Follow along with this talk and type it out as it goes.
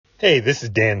Hey, this is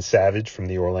Dan Savage from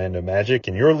the Orlando Magic,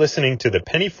 and you're listening to the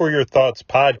Penny for Your Thoughts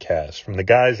podcast from the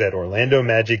guys at Orlando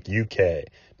Magic UK.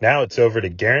 Now it's over to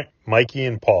Garrett, Mikey,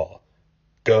 and Paul.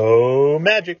 Go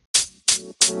Magic!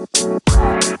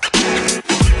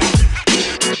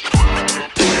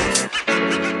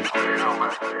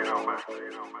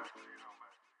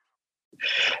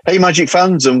 Hey, Magic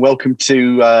fans, and welcome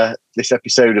to this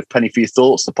episode of Penny for Your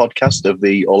Thoughts, the podcast of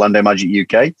the Orlando Magic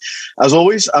UK. As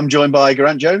always, I'm joined by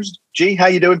Grant Jones. G, how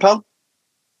you doing, pal?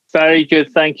 Very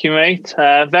good, thank you, mate.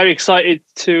 Very excited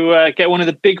to get one of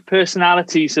the big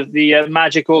personalities of the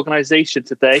Magic organisation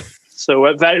today.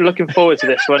 So very looking forward to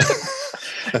this one.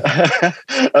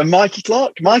 And Mikey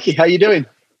Clark. Mikey, how you doing?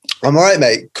 I'm all right,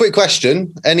 mate. Quick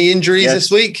question. Any injuries this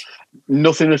week?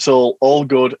 Nothing at all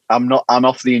good. I'm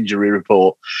off the injury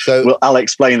report. So I'll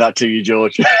explain that to you,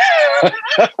 George.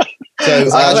 So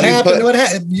what happened? What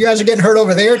happened? You guys are getting hurt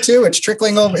over there too. It's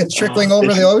trickling over. It's trickling over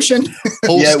the ocean.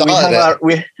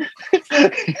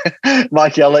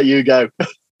 Mikey, I'll let you go.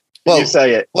 Well, you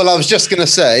say it. Well, I was just going to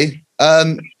say.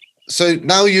 So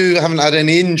now you haven't had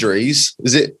any injuries.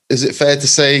 Is it fair to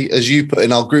say, as you put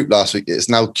in our group last week, it's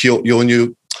now cured?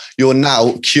 You're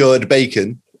now cured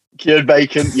bacon. Cured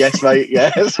bacon, yes, mate,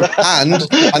 yes.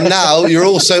 and now you're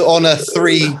also on a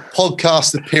 3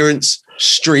 podcast appearance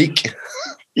streak.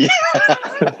 Yeah.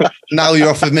 Now you're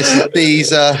off of Mrs.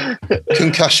 B's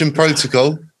concussion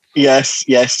protocol. Yes.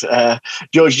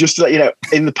 George, just to let you know,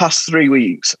 in the past 3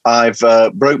 weeks, I've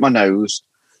broke my nose,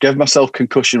 gave myself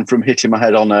concussion from hitting my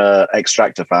head on a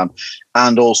extractor fan,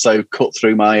 and also cut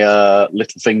through my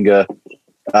little finger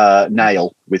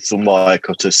nail with some wire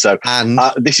cutters. So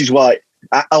this is why...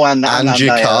 and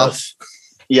your calf.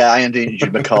 Yeah, I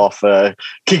injured my calf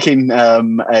kicking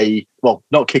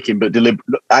not kicking, but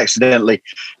accidentally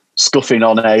scuffing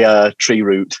on a tree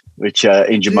root, which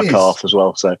injured my calf as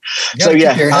well. So keep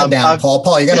your head down,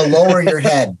 Paul. You got to lower your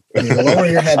head. You lower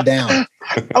your head down.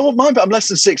 I won't mind, but I'm less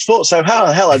than 6 foot. So how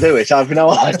the hell I do it, I have no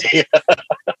idea.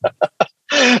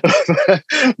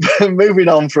 Moving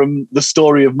on from the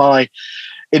story of my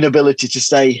inability to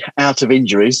stay out of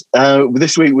injuries.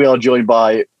 This week we are joined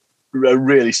by a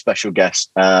really special guest,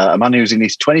 a man who's in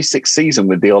his 26th season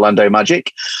with the Orlando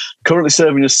Magic, currently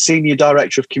serving as Senior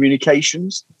Director of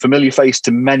Communications, familiar face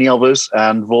to many of us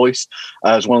and voice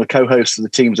as one of the co-hosts of the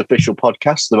team's official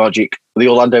podcast, the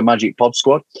Orlando Magic Pod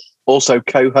Squad. Also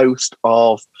co-host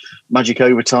of Magic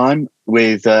Overtime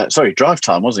with, Drive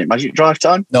Time, wasn't it? Magic Drive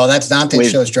Time? No, that's not the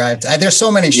show's Drive Time. There's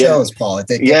so many shows, Paul. It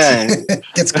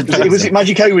gets confusing. Was it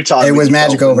Magic Overtime? It was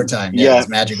Magic Overtime. Yeah, it was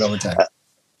Magic Overtime.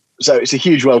 So it's a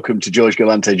huge welcome to George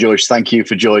Galante. George, thank you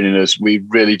for joining us. We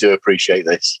really do appreciate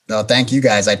this. No, thank you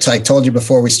guys. I told you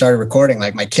before we started recording,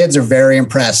 like my kids are very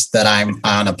impressed that I'm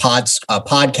on a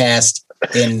podcast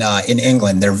in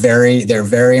England. They're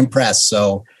very impressed.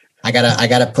 So I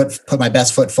gotta put my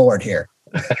best foot forward here.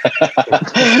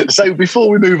 So before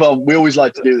we move on, we always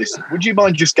like to do this. Would you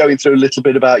mind just going through a little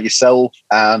bit about yourself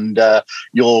and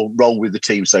your role with the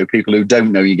team, so people who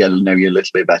don't know you get to know you a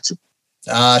little bit better?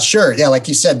 Sure. Yeah, like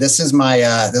you said, this is my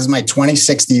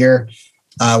 26th year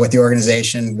with the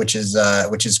organization, which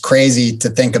is crazy to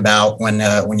think about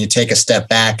when you take a step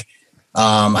back.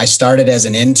 I started as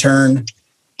an intern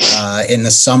in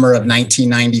the summer of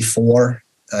 1994.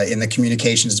 In the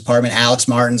communications department. Alex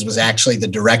Martins was actually the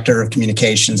director of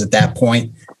communications at that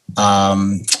point.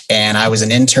 And I was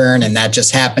an intern, and that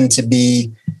just happened to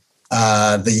be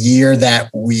the year that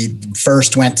we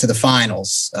first went to the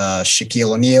finals.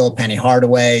 Shaquille O'Neal, Penny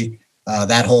Hardaway,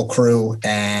 that whole crew.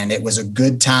 And it was a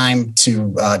good time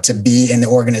to be in the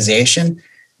organization.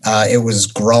 It was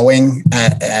growing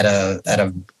at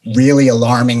a really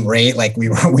alarming rate. Like we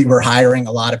were hiring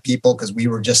a lot of people because we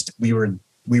were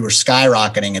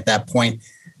skyrocketing at that point.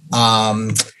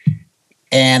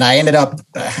 And I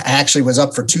actually was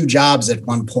up for 2 jobs at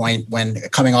one point when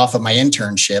coming off of my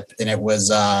internship. And it was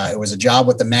a job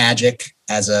with the Magic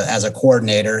as a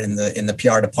coordinator in the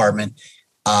PR department.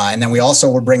 And then we also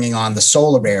were bringing on the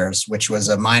Solar Bears, which was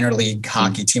a minor league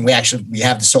hockey team. We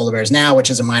have the Solar Bears now, which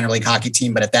is a minor league hockey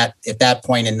team. But at that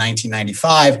point in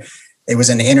 1995, it was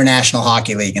in the International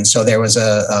Hockey League. And so there was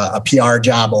a PR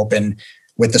job open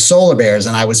with the Solar Bears,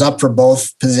 and I was up for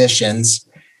both positions,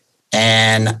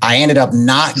 and I ended up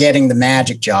not getting the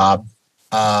Magic job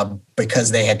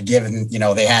because they had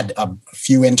they had a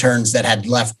few interns that had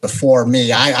left before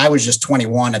me. I was just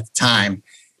 21 at the time,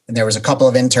 and there was a couple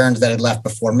of interns that had left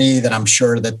before me that I'm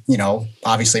sure that,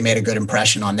 obviously made a good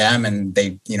impression on them, and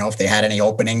they, if they had any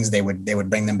openings, they would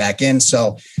bring them back in.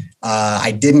 So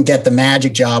I didn't get the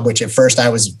Magic job, which at first I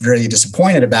was really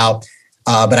disappointed about.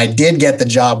 But I did get the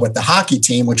job with the hockey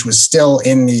team, which was still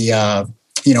in the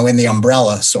in the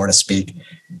umbrella, so to speak.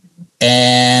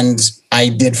 And I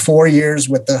did 4 years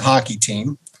with the hockey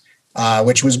team,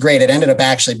 which was great. It ended up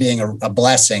actually being a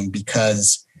blessing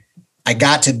because I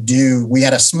got to we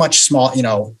had a much small,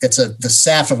 the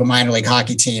staff of a minor league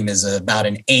hockey team is about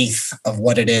an eighth of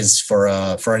what it is for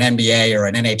an NBA or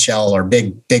an NHL or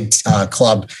big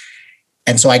club.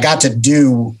 And so I got to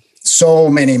do so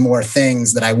many more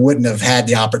things that I wouldn't have had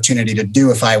the opportunity to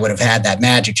do if I would have had that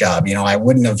Magic job. I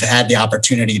wouldn't have had the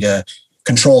opportunity to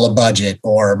control a budget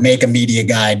or make a media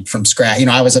guide from scratch.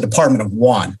 I was a department of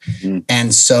one. Mm-hmm.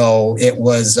 And so it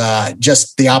was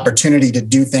just the opportunity to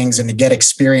do things and to get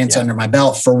experience under my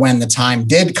belt for when the time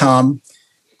did come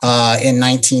in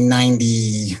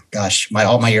 1990. Gosh,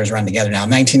 all my years run together now.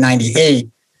 1998,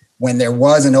 when there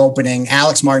was an opening,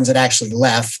 Alex Martins had actually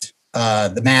left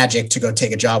the Magic to go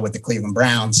take a job with the Cleveland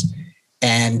Browns.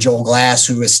 And Joel Glass,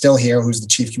 who is still here, who's the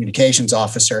chief communications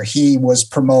officer, he was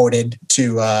promoted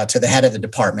to the head of the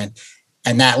department,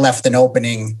 and that left an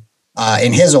opening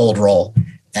in his old role.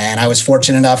 And I was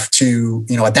fortunate enough to,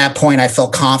 at that point, I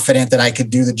felt confident that I could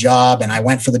do the job, and I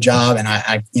went for the job. And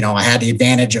I had the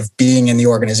advantage of being in the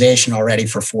organization already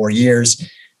for 4 years,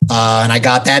 and I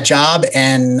got that job,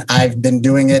 and I've been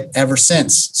doing it ever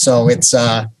since. So it's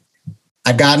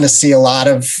I've gotten to see a lot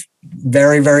of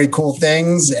very, very cool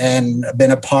things and been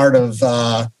a part of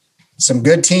some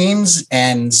good teams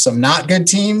and some not good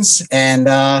teams. And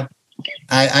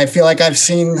I feel like I've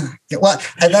seen, well,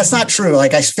 that's not true.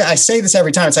 Like I say this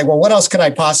every time. It's like, well, what else could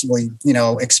I possibly,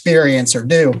 experience or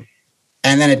do?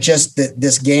 And then it just,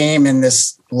 this game and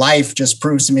this life just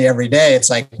proves to me every day. It's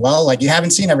like, well, like you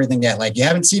haven't seen everything yet. Like you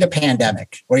haven't seen a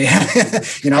pandemic or you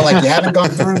haven't gone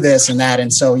through this and that.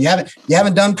 And so you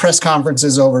haven't done press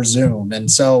conferences over Zoom.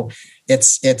 And so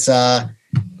it's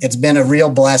been a real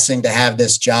blessing to have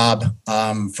this job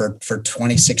for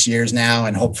 26 years now.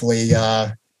 And hopefully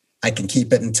I can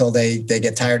keep it until they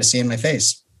get tired of seeing my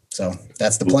face. So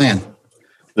that's the plan.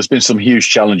 There's been some huge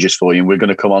challenges for you, and we're going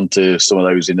to come on to some of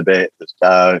those in a bit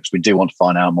because we do want to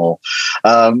find out more.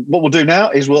 What we'll do now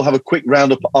is we'll have a quick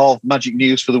roundup of Magic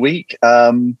news for the week.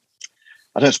 I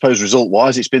don't suppose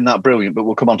result-wise it's been that brilliant, but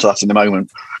we'll come on to that in a moment.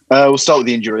 We'll start with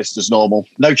the injury list as normal.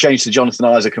 No change to Jonathan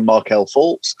Isaac and Markelle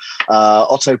Fultz.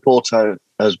 Otto Porter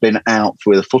has been out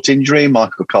with a foot injury.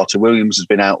 Michael Carter-Williams has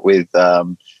been out with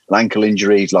an ankle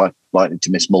injury. He's likely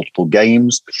to miss multiple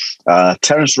games.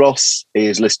 Terence Ross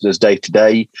is listed as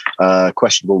day-to-day,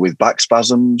 questionable with back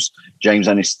spasms. James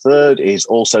Ennis III is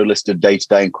also listed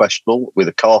day-to-day and questionable with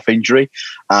a calf injury.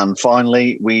 And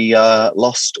finally, we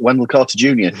lost Wendell Carter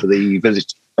Jr. for the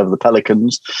visit of the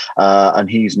Pelicans, and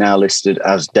he's now listed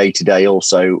as day-to-day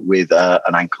also with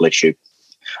an ankle issue.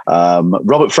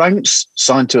 Robert Franks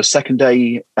signed to a second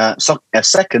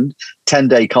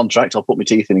 10-day contract. I'll put my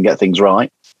teeth in and get things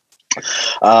right.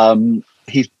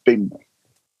 He's been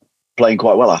playing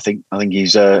quite well, I think. I think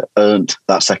he's earned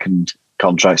that second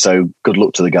contract, so good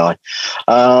luck to the guy.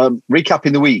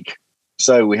 Recapping the week.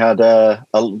 So we had a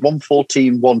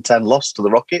 114-110 loss to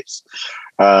the Rockets.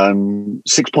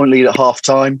 6-point lead at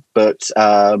halftime, but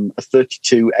a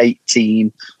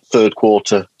 32-18 third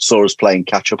quarter saw us playing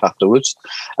catch up afterwards.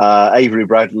 Avery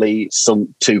Bradley sunk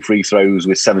 2 free throws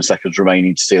with 7 seconds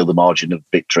remaining to seal the margin of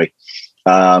victory.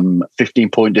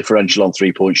 15-point differential on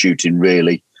 3-point shooting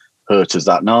really hurt us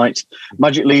that night.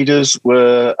 Magic leaders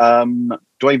were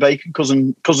Dwayne Bacon,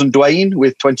 cousin Dwayne,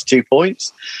 with 22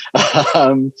 points.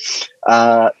 10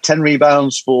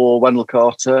 rebounds for Wendell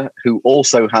Carter, who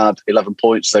also had 11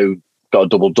 points, so got a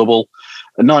double-double.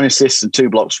 9 assists and 2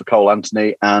 blocks for Cole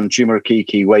Anthony, and Chuma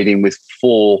Okeke weighed in with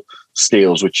 4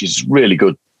 steals, which is really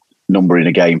good number in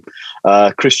a game.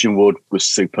 Christian Wood was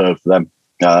superb for them.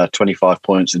 25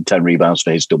 points and 10 rebounds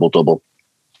for his double-double.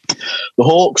 The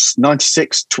Hawks,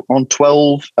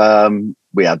 96-12.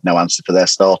 We had no answer for their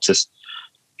starters.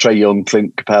 Trae Young,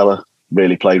 Clint Capella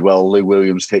really played well. Lou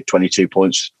Williams hit 22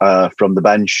 points from the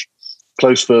bench.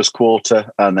 Close first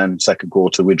quarter, and then second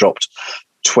quarter we dropped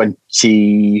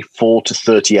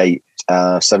 24-38,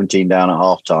 17 down at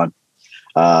halftime.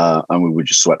 And we were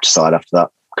just swept aside after that.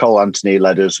 Cole Anthony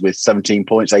led us with 17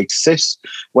 points, 8 assists.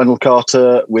 Wendell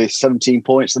Carter with 17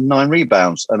 points and 9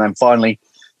 rebounds. And then finally,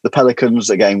 the Pelicans,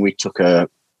 again, we took a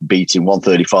beating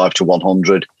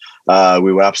 135-100.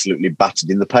 We were absolutely battered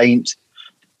in the paint.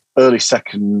 Early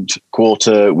second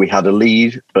quarter, we had a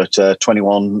lead, but a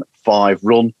 21-5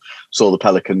 run saw the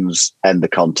Pelicans end the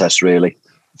contest, really.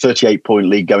 38-point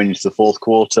lead going into the fourth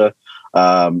quarter.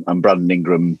 And Brandon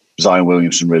Ingram, Zion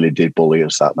Williamson really did bully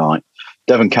us that night.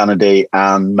 Devin Kennedy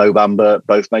and Mo Bamba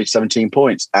both made 17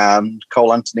 points, and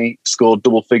Cole Anthony scored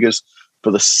double figures for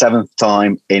the 7th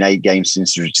time in 8 games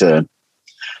since his return.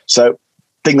 So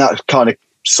think that kind of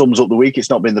sums up the week. It's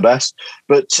not been the best.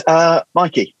 But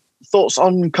Mikey, thoughts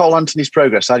on Cole Anthony's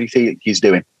progress? How do you think he's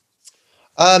doing?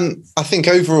 I think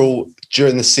overall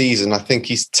during the season, I think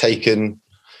he's taken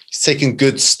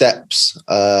good steps,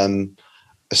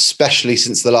 especially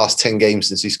since the last 10 games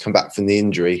since he's come back from the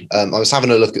injury. I was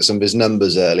having a look at some of his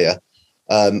numbers earlier.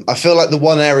 I feel like the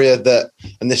one area that,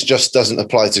 and this just doesn't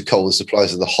apply to Cole, this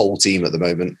applies to the whole team at the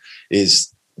moment,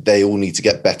 is they all need to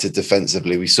get better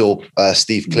defensively. We saw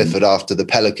Steve Clifford after the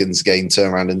Pelicans game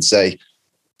turn around and say,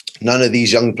 none of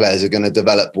these young players are going to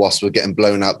develop whilst we're getting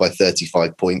blown out by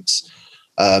 35 points.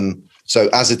 So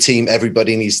as a team,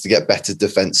 everybody needs to get better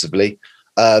defensively.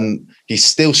 He's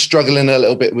still struggling a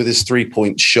little bit with his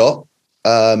 3-point shot.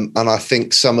 And I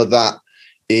think some of that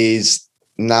is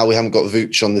now we haven't got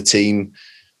Vooch on the team.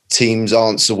 Teams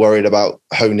aren't so worried about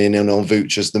honing in on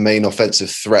Vooch as the main offensive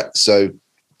threat. So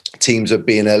teams are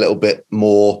being a little bit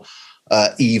more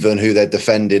even who they're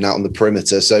defending out on the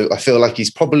perimeter. So I feel like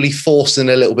he's probably forcing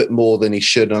a little bit more than he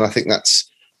should. And I think that's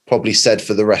probably said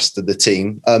for the rest of the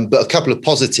team. But a couple of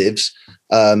positives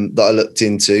that I looked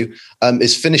into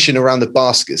is finishing around the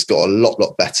basket's got a lot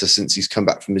better since he's come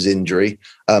back from his injury.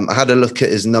 I had a look at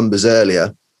his numbers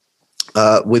earlier.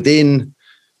 Within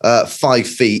 5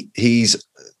 feet, he's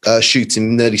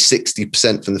shooting nearly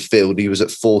 60% from the field. He was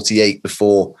at 48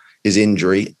 before his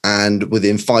injury, and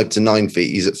within 5 to 9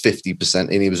 feet, he's at 50%,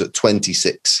 and he was at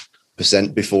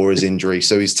 26% before his injury.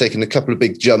 So he's taken a couple of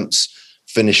big jumps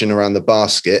finishing around the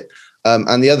basket.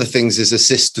 And the other things is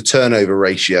assist to turnover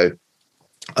ratio.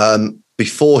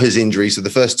 Before his injury, so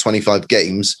the first 25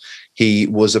 games, he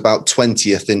was about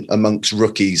 20th amongst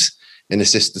rookies in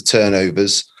assist to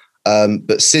turnovers.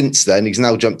 But since then, he's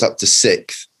now jumped up to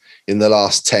 6th in the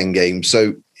last 10 games.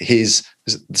 So his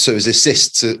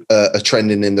assists are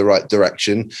trending in the right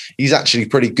direction. He's actually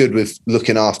pretty good with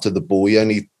looking after the ball. He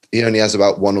only has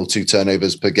about 1 or 2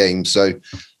 turnovers per game. So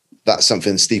that's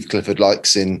something Steve Clifford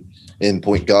likes in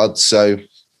point guard. So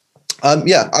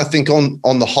I think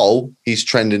on the whole, he's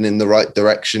trending in the right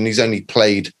direction. He's only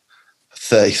played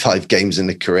 35 games in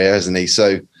the career, hasn't he?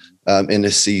 So in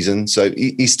this season, so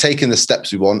he's taken the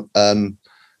steps we want.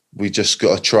 We just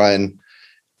got to try and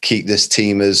keep this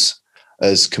team as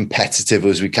competitive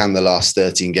as we can the last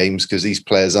 13 games, because these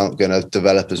players aren't going to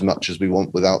develop as much as we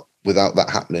want without that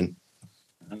happening.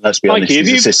 And let's be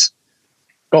honest.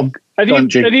 Have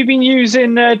you been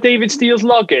using David Steele's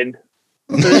login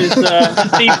for his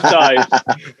deep dive?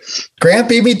 Grant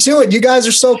beat me to it. You guys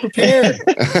are so prepared.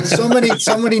 So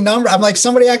many numbers. I'm like,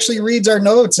 somebody actually reads our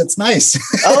notes. It's nice.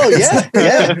 Oh yeah,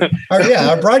 yeah.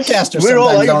 Our broadcasters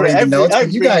sometimes don't read the notes,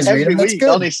 but you guys read them. That's good.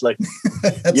 Honestly,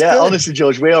 honestly,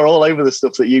 George, we are all over the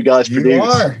stuff that you guys produce. You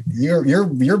are.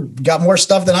 You're got more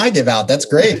stuff than I give out. That's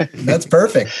great. That's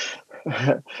perfect.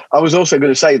 I was also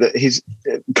going to say that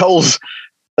Cole's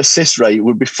assist rate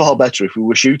would be far better if we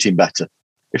were shooting better.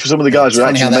 If some of the guys were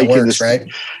actually making this, right?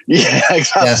 Yeah,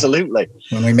 absolutely.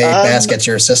 When we make baskets,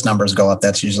 your assist numbers go up.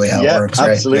 That's usually how it works,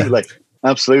 absolutely. Right?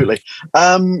 Absolutely.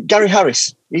 Gary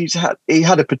Harris, he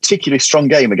had a particularly strong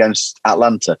game against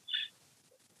Atlanta.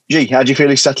 G, how do you feel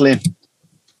he's settling in?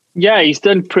 Yeah, he's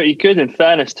done pretty good, in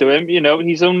fairness to him.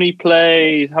 He's only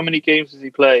played, how many games has he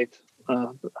played?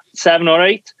 7 or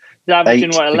 8? He's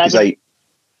averaging 11?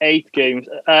 8 games.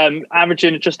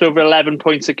 Averaging just over 11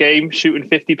 points a game, shooting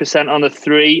 50% on the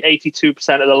 3,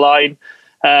 82% of the line,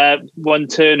 1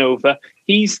 turnover.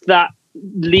 He's that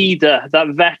leader, that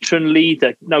veteran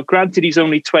leader. Now, granted, he's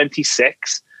only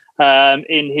 26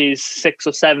 in his 6th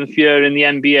or 7th year in the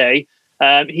NBA.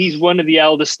 He's one of the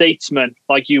elder statesmen,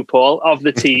 like you, Paul, of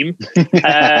the team.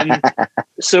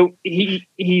 So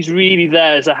he's really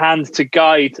there as a hand to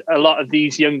guide a lot of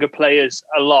these younger players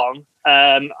along.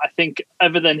 I think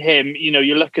other than him,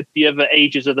 you look at the other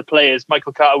ages of the players.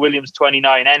 Michael Carter-Williams,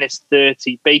 29, Ennis,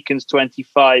 30, Bacon's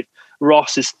 25,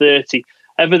 Ross is 30.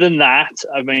 Other than that,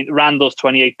 I mean, Randall's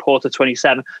 28, Porter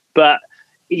 27. But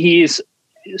he is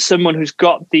someone who's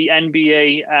got the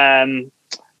NBA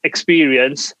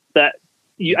experience that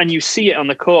you see it on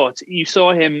the court. You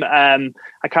saw him, I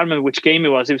can't remember which game it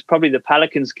was. It was probably the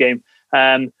Pelicans game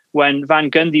when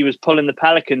Van Gundy was pulling the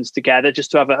Pelicans together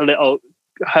just to have a little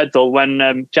huddle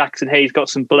when Jackson Hayes got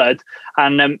some blood,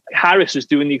 and Harris was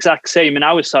doing the exact same in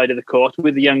our side of the court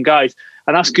with the young guys,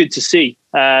 and that's good to see.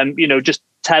 Just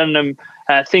telling them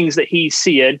things that he's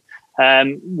seeing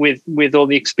with all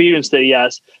the experience that he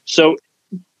has. So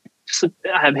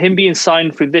him being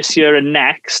signed for this year and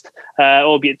next,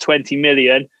 albeit 20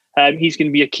 million, he's going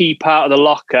to be a key part of the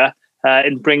locker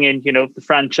in bringing the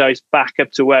franchise back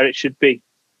up to where it should be.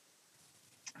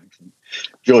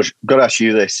 George, got to ask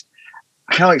you this.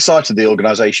 How excited the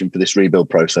organisation for this rebuild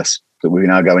process? that we're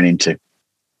now going into?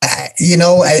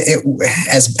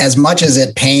 As much as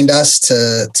it pained us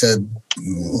to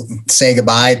say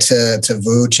goodbye to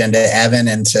Vooch and to Evan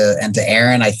and to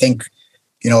Aaron, I think,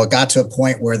 it got to a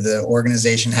point where the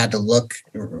organization had to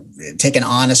take an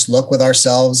honest look with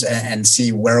ourselves and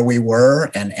see where we were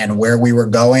and where we were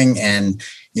going. And,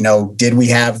 did we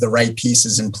have the right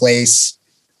pieces in place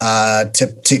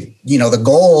the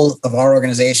goal of our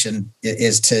organization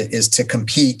is to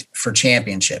compete for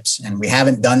championships. And we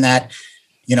haven't done that,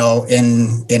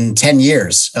 in 10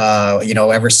 years,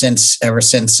 ever since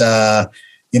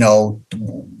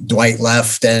Dwight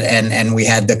left and we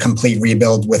had the complete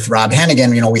rebuild with Rob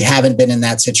Hennigan. We haven't been in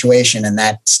that situation, and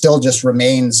that still just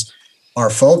remains our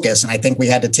focus. And I think we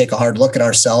had to take a hard look at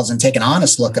ourselves and take an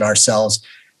honest look at ourselves.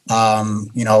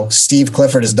 Steve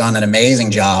Clifford has done an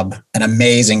amazing job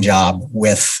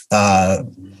with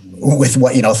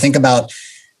what, think about,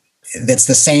 that's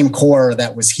the same core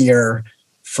that was here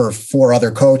for 4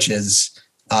 other coaches.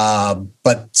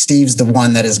 But Steve's the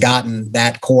one that has gotten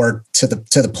that core to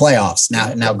the playoffs.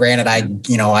 Now, granted, I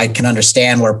can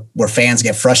understand where fans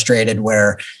get frustrated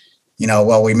where,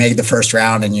 we made the first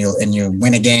round and you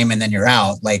win a game and then you're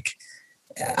out.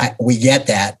 We get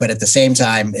that, but at the same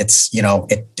time, it's,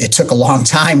 it took a long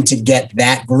time to get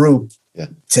that group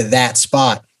to that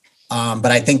spot. But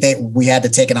I think that we had to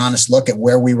take an honest look at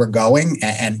where we were going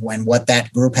and what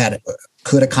that group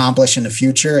could accomplish in the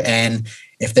future. And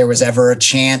if there was ever a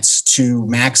chance to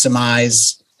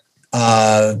maximize,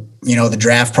 the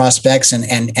draft prospects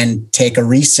and take a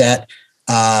reset,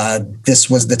 this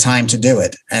was the time to do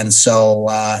it. And so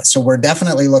we're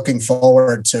definitely looking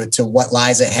forward to what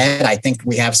lies ahead. I think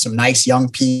we have some nice young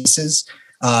pieces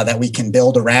that we can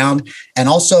build around. And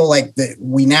also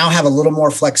we now have a little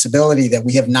more flexibility that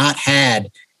we have not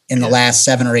had in the last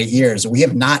 7 or 8 years. We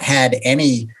have not had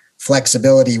any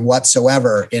flexibility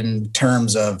whatsoever in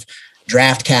terms of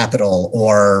draft capital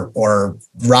or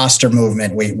roster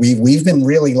movement. We've been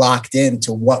really locked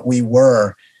into what we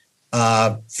were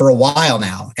for a while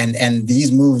now. And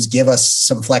these moves give us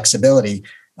some flexibility.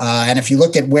 And if you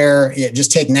look at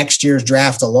just take next year's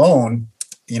draft alone,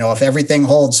 if everything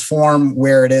holds form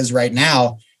where it is right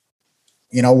now,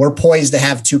 we're poised to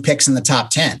have 2 picks in the top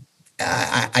 10.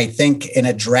 I think in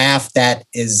a draft that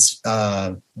is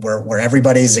where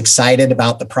everybody's excited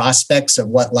about the prospects of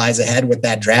what lies ahead with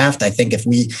that draft. I think if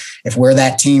we're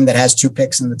that team that has 2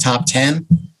 picks in the top 10,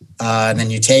 and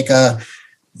then you take a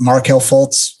Markelle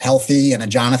Fultz healthy and a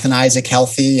Jonathan Isaac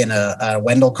healthy and a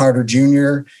Wendell Carter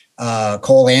Jr.,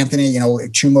 Cole Anthony,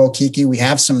 Chuma Okeke, we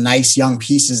have some nice young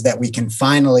pieces that we can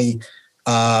finally,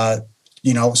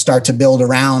 start to build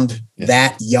around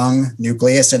that young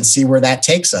nucleus and see where that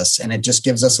takes us. And it just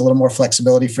gives us a little more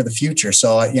flexibility for the future.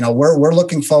 So, we're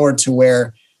looking forward to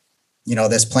where,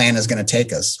 this plan is going to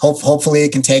take us. Hopefully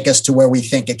it can take us to where we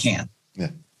think it can. Yeah.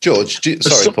 George,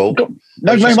 Paul.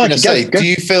 No, very much. Do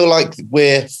you feel like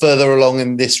we're further along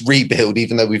in this rebuild,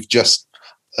 even though we've just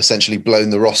essentially blown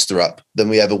the roster up than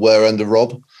we ever were under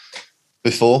Rob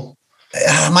before?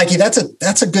 Mikey,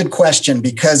 that's a good question,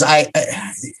 because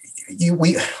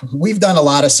we've done a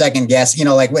lot of second guess.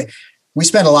 We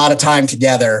spend a lot of time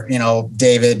together.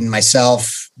 David and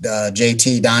myself,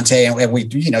 JT, Dante, and we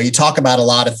you talk about a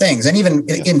lot of things, and even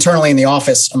internally in the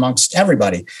office amongst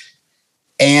everybody.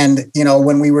 And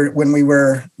when we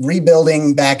were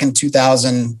rebuilding back in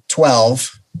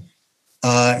 2012,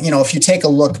 if you take a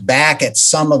look back at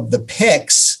some of the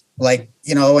picks,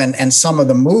 and some of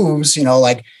the moves,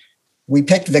 we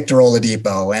picked Victor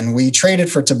Oladipo and we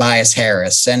traded for Tobias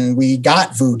Harris and we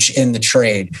got Vooch in the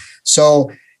trade.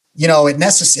 So,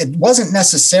 it wasn't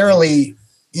necessarily,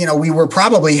 we were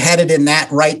probably headed in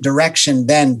that right direction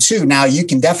then too. Now you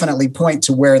can definitely point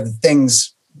to where the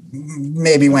things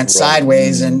maybe went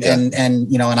sideways and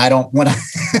I don't want to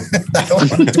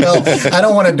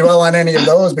dwell on any of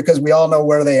those because we all know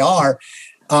where they are.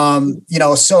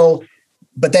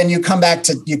 But then you come back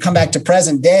to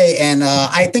present day. And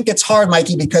I think it's hard,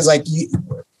 Mikey, because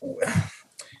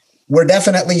we're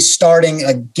definitely starting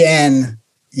again,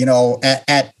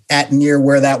 at near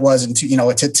where that was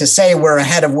to say we're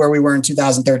ahead of where we were in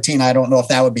 2013. I don't know if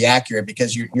that would be accurate,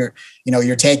 because you're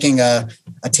taking a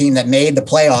team that made the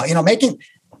playoff,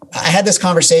 I had this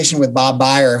conversation with Bob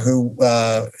Byer, who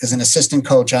is an assistant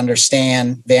coach under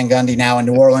Stan Van Gundy now in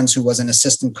New Orleans, who was an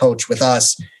assistant coach with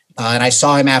us. And I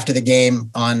saw him after the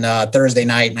game on Thursday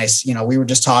night, and we were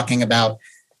just talking about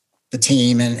the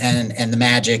team and the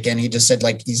Magic, and he just said,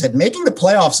 making the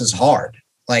playoffs is hard.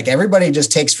 Everybody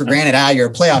just takes for granted, you're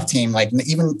a playoff team.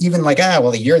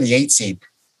 You're the 8th seed.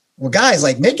 Well, guys,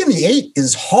 like making the 8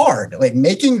 is hard. Like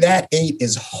making that 8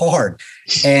 is hard.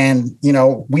 And,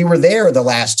 we were there the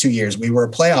last 2 years. We were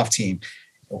a playoff team.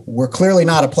 We're clearly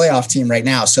not a playoff team right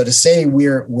now. So to say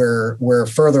we're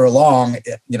further along,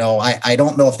 I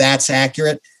don't know if that's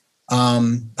accurate.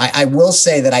 I will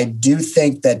say that I do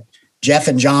think that Jeff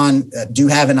and John do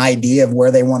have an idea of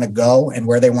where they want to go and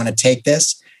where they want to take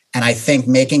this. And I think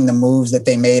making the moves that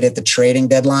they made at the trading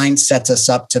deadline sets us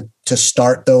up to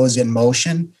start those in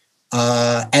motion.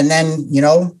 And then,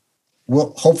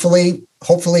 we'll hopefully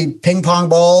ping pong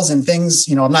balls and things,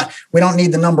 we don't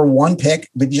need the number 1 pick,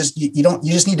 but you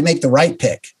just need to make the right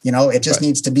pick. It just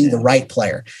needs to be the right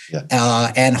player.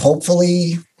 Yeah. And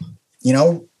hopefully,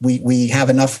 we have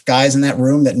enough guys in that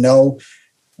room that know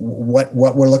what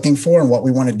we're looking for and what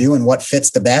we want to do and what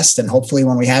fits the best. And hopefully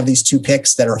when we have these 2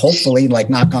 picks that are hopefully, like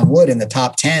knock on wood, in the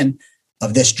top 10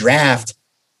 of this draft,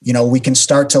 we can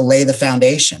start to lay the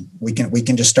foundation. We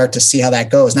can just start to see how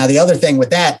that goes. Now, the other thing with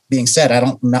that being said, I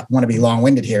don't want to be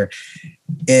long-winded here,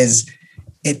 is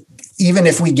it, even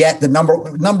if we get the number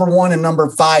 1 and number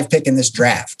 5 pick in this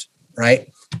draft,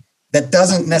 right? That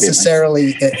doesn't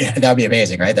necessarily, that'd be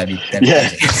amazing, right? That'd be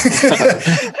amazing.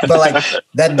 But like,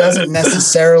 that doesn't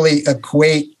necessarily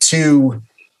equate to,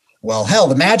 well, hell,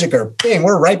 the Magic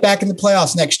we're right back in the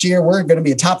playoffs next year. We're going to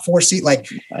be a top 4 seed. Like,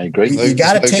 I agree. You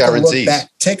got to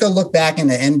take a look back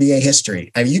into NBA history.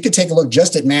 I mean, you could take a look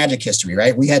just at Magic history,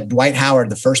 right? We had Dwight Howard,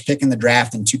 the first pick in the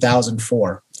draft in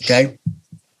 2004. Okay.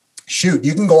 Shoot,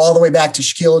 you can go all the way back to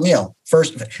Shaquille O'Neal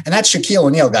first. And that's Shaquille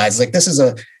O'Neal, guys. Like, this is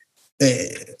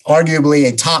arguably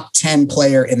a top 10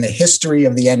 player in the history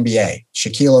of the NBA,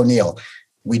 Shaquille O'Neal.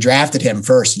 We drafted him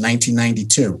first in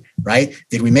 1992, right?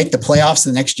 Did we make the playoffs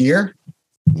the next year?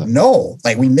 No,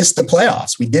 like we missed the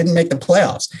playoffs. We didn't make the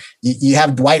playoffs. You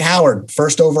have Dwight Howard,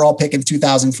 first overall pick in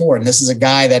 2004. And this is a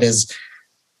guy that is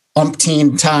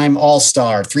umpteen-time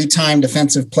All-Star, 3-time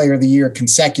Defensive Player of the Year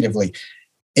consecutively.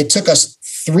 It took us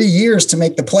 3 years to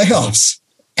make the playoffs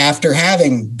after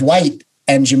having Dwight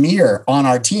and Jameer on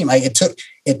our team.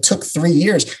 It took 3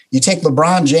 years. You take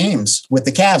LeBron James with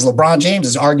the Cavs. LeBron James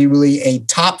is arguably a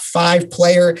top 5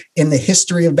 player in the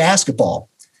history of basketball.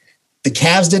 The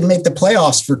Cavs didn't make the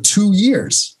playoffs for 2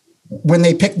 years when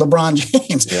they picked LeBron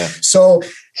James. Yeah. So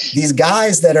these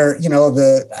guys that are,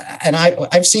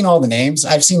 I've seen all the names.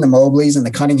 I've seen the Mobleys and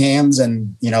the Cunninghams,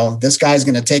 and, this guy's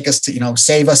going to take us to,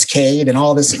 save us Cade and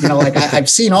all this, I've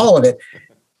seen all of it.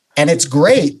 And it's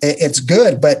great. It's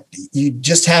good, but you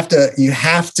have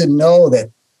to know that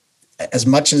as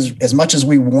much as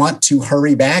we want to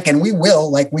hurry back, and we will,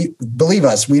 like, believe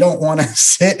us, we don't want to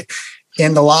sit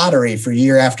in the lottery for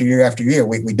year after year after year.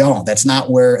 We don't. That's not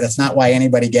why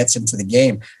anybody gets into the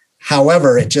game.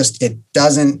 However,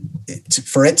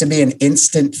 for it to be an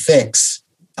instant fix.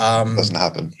 Doesn't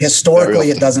happen.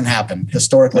 Historically, it doesn't happen.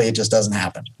 Historically, it just doesn't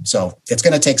happen. So it's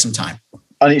going to take some time.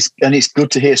 And it's good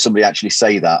to hear somebody actually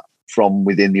say that from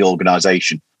within the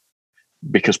organization,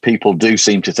 because people do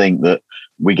seem to think that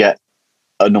we get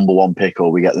a number 1 pick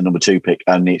or we get the number 2 pick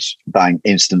and it's bang,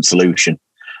 instant solution.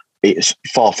 It's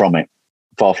far from it.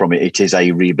 Far from it. It is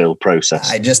a rebuild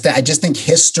process. I just think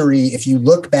history, if you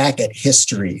look back at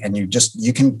history and you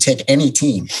can take any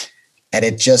team and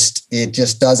it just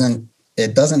doesn't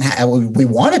we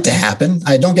want it to happen.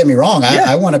 Don't get me wrong.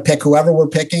 I want to pick whoever we're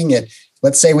picking it.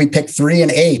 Let's say we pick 3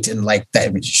 and 8 and like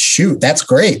that, shoot, that's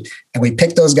great. And we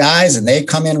pick those guys and they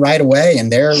come in right away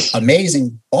and they're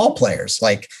amazing ball players.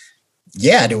 Like,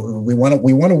 yeah, we want to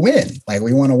win. Like,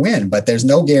 we want to win, but there's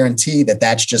no guarantee that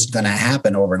that's just going to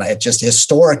happen overnight. It just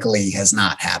historically has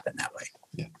not happened that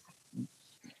way.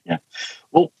 Yeah.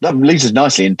 Well, that leads us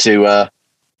nicely into where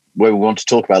we want to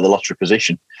talk about the lottery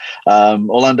position.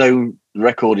 Orlando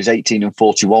record is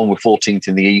 18-41. We're 14th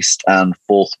in the East and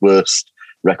 4th worst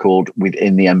record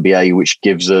within the NBA, which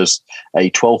gives us a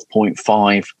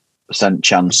 12.5%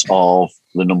 chance of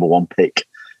the number 1 pick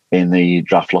in the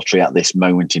draft lottery at this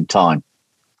moment in time.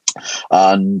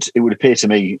 And it would appear to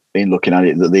me, in looking at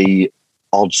it, that the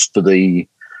odds for the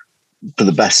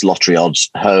best lottery odds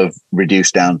have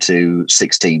reduced down to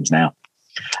 6 teams now.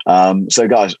 So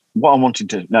guys, what I'm wanting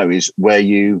to know is where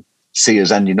you see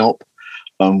us ending up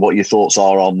and what your thoughts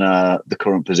are on the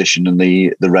current position and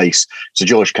the race. So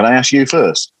George, can I ask you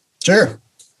first? Sure.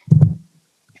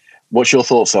 What's your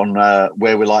thoughts on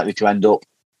where we're likely to end up?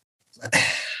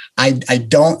 I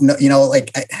don't know,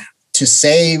 to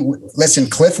say, listen,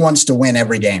 Cliff wants to win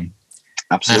every game.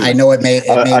 Absolutely. I know it may.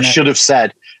 I should have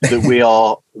said that we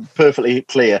are perfectly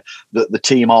clear that the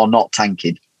team are not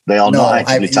tanking. They are not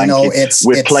actively tanking.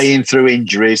 We're playing through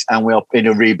injuries and we are in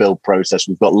a rebuild process.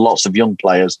 We've got lots of young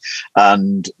players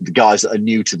and the guys that are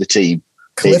new to the team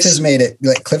Cliff has made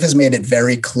it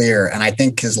very clear. And I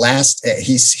think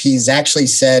he's actually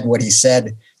said what he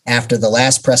said after the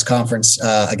last press conference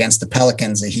against the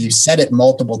Pelicans. He said it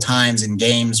multiple times in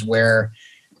games where,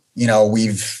 we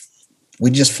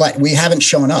haven't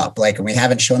shown up,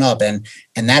 and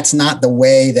that's not the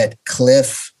way that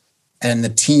Cliff and the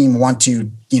team want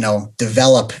to,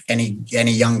 develop any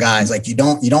young guys. Like you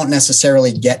don't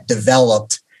necessarily get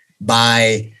developed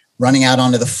by running out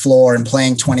onto the floor and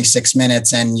playing 26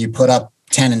 minutes and you put up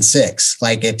 10 and 6.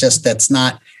 Like that's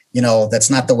not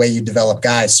the way you develop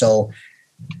guys. So,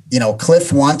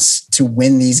 Cliff wants to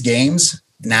win these games.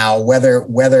 Now, whether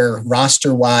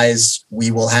roster wise,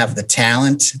 we will have the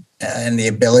talent and the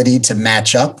ability to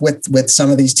match up with some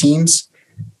of these teams,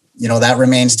 that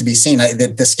remains to be seen.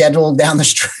 The schedule down the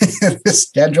street, the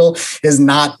schedule is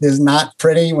not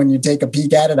pretty when you take a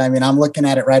peek at it. I mean, I'm looking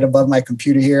at it right above my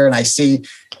computer here, and I see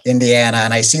Indiana,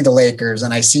 and I see the Lakers,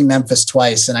 and I see Memphis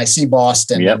twice, and I see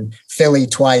Boston, and Philly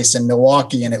twice, and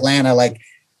Milwaukee and Atlanta. Like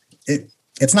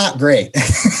it's not great.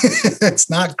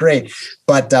 It's not great,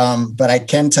 but I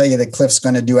can tell you that Cliff's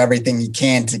going to do everything he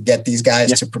can to get these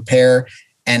guys to prepare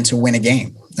and to win a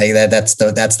game. Like that's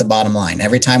the bottom line.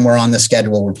 Every time we're on the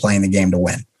schedule, we're playing the game to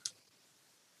win.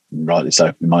 Rightly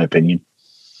so, in my opinion.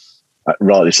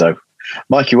 Rightly so.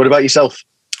 Mikey, what about yourself?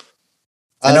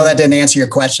 I know that didn't answer your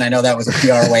question. I know that was a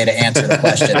PR way to answer the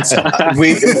question. So.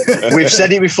 We've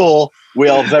said it before. We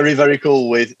are very, very cool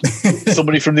with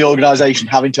somebody from the organisation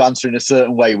having to answer in a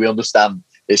certain way. We understand.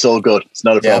 It's all good. It's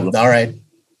not a problem. All right.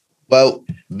 Well,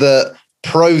 the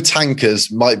pro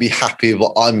tankers might be happy with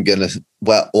what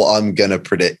I'm gonna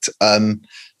predict.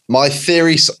 My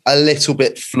theory's a little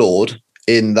bit flawed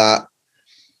in that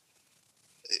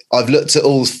I've looked at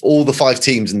all the 5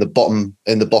 teams in the bottom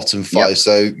 5. Yep.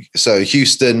 So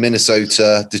Houston,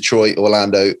 Minnesota, Detroit,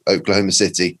 Orlando, Oklahoma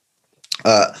City.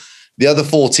 The other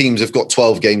 4 teams have got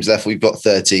 12 games left. We've got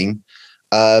 13.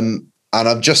 And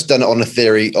I've just done it on a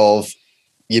theory of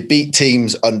you beat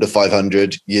teams under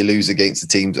 500, you lose against the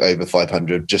teams over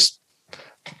 500. Just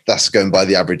that's going by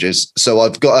the averages. So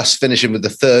I've got us finishing with the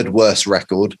 3rd worst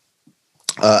record,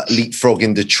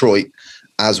 leapfrogging Detroit,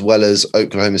 as well as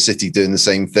Oklahoma City doing the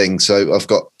same thing. So I've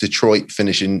got Detroit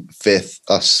finishing 5th,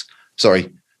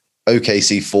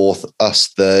 OKC 4th,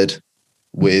 us 3rd,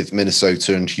 with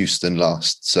Minnesota and Houston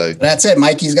last. So that's it.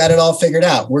 Mikey's got it all figured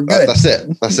out. We're good. That's it.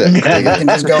 I can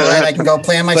just go right. I can go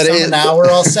play on my summer now. We're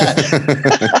all set.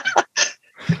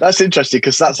 That's interesting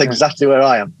because that's exactly where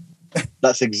I am.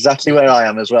 That's exactly where I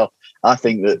am as well. I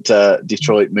think that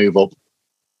Detroit move up.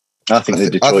 I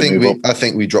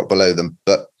think we drop below them,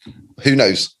 but who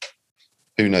knows?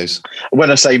 Who knows?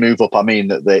 When I say move up, I mean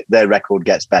that their record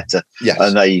gets better,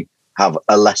 and they have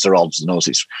a lesser odds than us.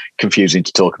 It's confusing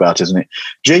to talk about, isn't it?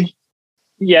 G?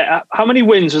 Yeah. How many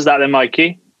wins was that then,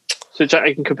 Mikey? So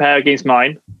I can compare against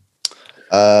mine.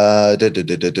 So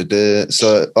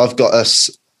I've got us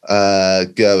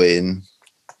going.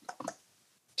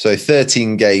 So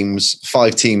 13 games,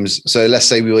 5 teams. So let's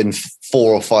say we win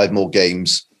 4 or 5 more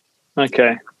games.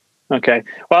 Okay.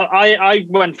 Well, I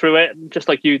went through it just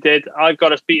like you did. I've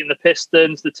got us beating the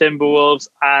Pistons, the Timberwolves,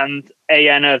 and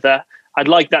another. I'd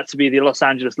like that to be the Los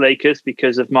Angeles Lakers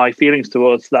because of my feelings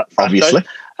towards that franchise.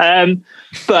 Obviously.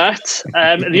 But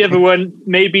the other one,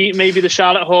 maybe the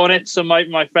Charlotte Hornets. So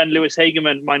my friend Lewis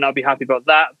Hageman might not be happy about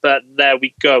that, but there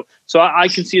we go. So I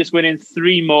can see us winning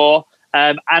 3 more,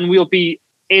 and we'll be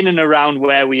in and around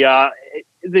where we are.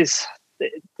 There's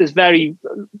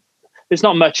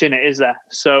not much in it, is there?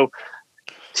 So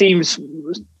teams,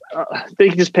 they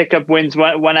can just pick up wins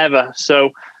whenever.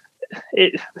 So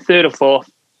 3rd or 4th.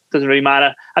 Doesn't really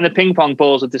matter. And the ping pong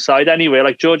balls will decide anyway,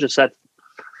 like Georgia said.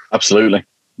 Absolutely.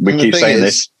 We keep saying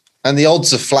this. And the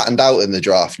odds have flattened out in the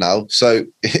draft now. So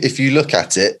if you look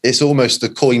at it, it's almost a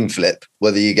coin flip,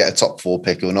 whether you get a top 4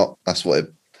 pick or not. That's what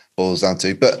it boils down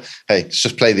to. But hey, let's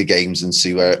just play the games and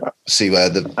see where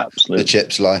the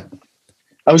chips lie.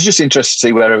 I was just interested to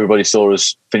see where everybody saw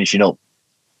us finishing up.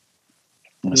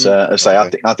 I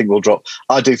think we'll drop.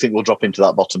 I do think we'll drop into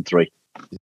that bottom 3.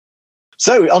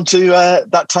 So on to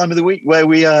that time of the week where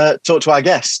we talk to our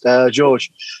guest,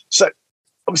 George. So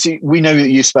obviously we know that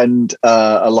you spend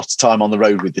a lot of time on the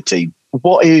road with the team.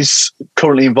 What is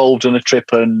currently involved on a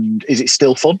trip, and is it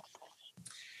still fun?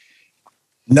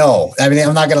 No, I mean,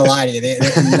 I'm not going to lie to you.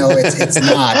 It's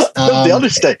not. The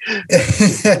honesty.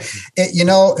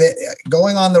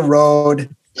 Going on the road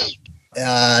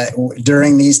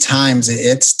during these times,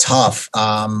 it's tough.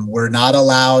 We're not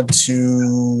allowed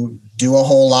to do a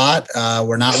whole lot.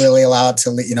 We're not really allowed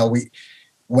to,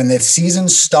 when the season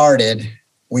started,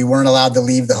 we weren't allowed to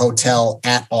leave the hotel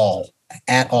at all.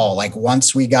 at all. Like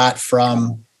once we got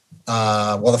from,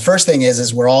 well, the first thing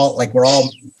is we're all, I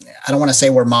don't want to say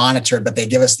we're monitored, but they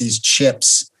give us these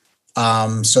chips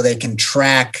so they can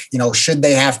track, should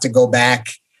they have to go back,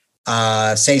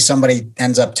 say somebody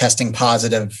ends up testing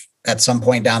positive at some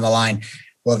point down the line.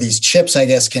 Well, these chips, I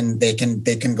guess, they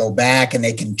can go back and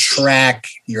they can track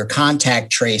your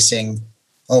contact tracing.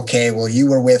 Okay, well, you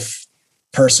were with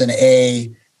person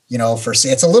A,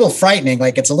 it's a little frightening.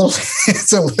 Like it's a little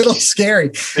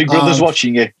scary. Big Brother's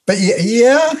watching you. But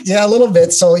yeah, a little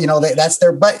bit. So, that's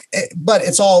their, but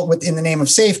it's all within the name of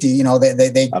safety.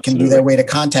 They can do their way to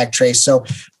contact trace. So,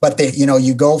 but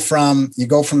you go from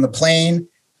the plane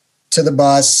to the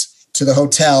bus to the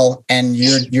hotel, and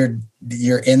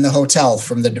you're in the hotel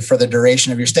for the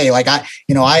duration of your stay. Like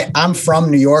I'm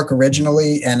from New York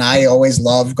originally, and I always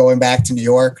loved going back to New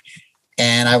York.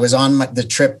 And I was on the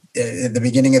trip at the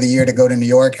beginning of the year to go to New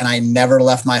York, and I never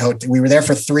left my hotel. We were there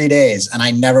for 3 days, and I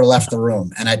never left the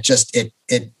room. And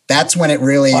that's when it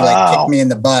really kicked me in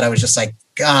the butt. I was just like,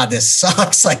 God, this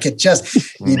sucks. Like I just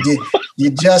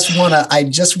want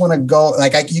to go.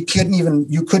 Like you couldn't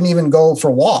even go for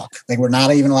a walk. Like we're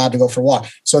not even allowed to go for a walk.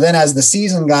 So then as the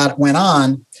season went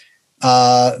on,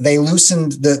 they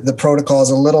loosened the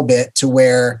protocols a little bit to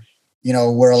where,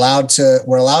 we're allowed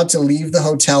to leave the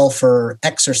hotel for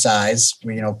exercise,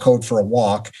 code for a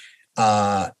walk,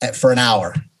 for an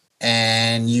hour,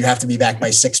 and you have to be back by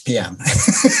 6 p.m.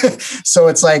 So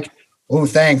it's like, oh,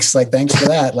 thanks. Like, thanks for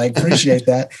that. Like, appreciate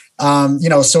that.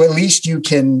 So at least you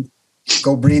can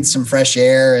go breathe some fresh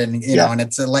air and, and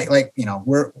it's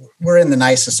we're in the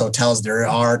nicest hotels there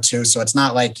are too. So it's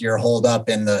not like you're holed up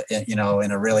in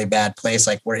a really bad place.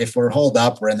 Like if we're holed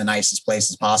up, we're in the nicest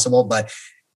places possible, but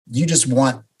you just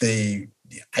want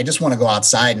I just want to go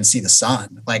outside and see the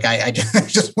sun. Like I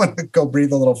just want to go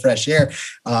breathe a little fresh air.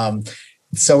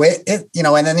 So and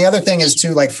then the other thing is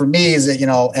too, like for me is that,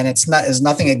 and is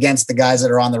nothing against the guys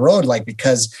that are on the road, like,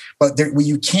 but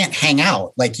you can't hang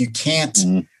out. Like you can't,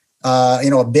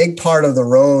 a big part of the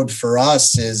road for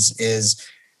us is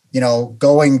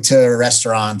going to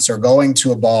restaurants or going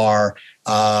to a bar,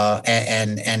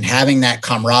 and having that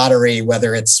camaraderie,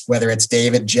 whether it's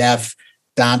David, Jeff,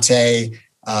 Dante,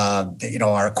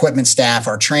 our equipment staff,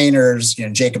 our trainers,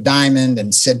 Jacob Diamond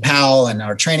and Sid Powell and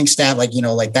our training staff, like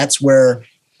that's where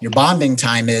your bonding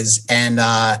time is. And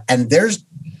there's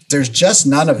just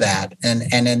none of that. And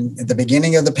in the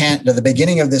beginning of the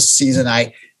beginning of this season,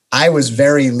 I was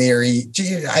very leery.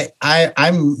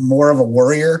 I'm more of a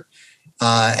worrier.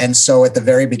 And so at the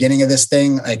very beginning of this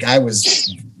thing, like I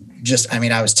was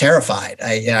terrified.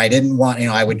 I didn't want,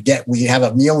 we have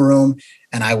a meal room,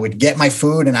 and I would get my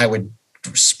food and I would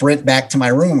sprint back to my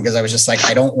room because I was just like,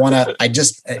 I don't want to, and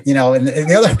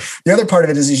the other part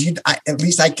of it is at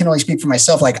least I can only speak for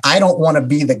myself. Like, I don't want to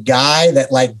be the guy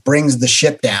that like brings the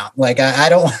ship down. Like, I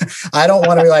don't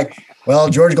want to be like, well,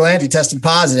 George Galanti tested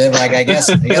positive. Like, I guess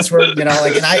we're, and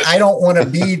I don't want to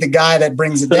be the guy that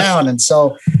brings it down. And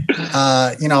so,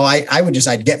 I'd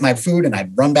get my food and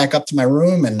I'd run back up to my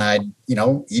room and I'd,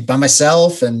 eat by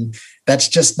myself. And that's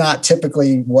just not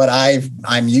typically what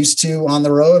I'm used to on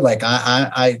the road. Like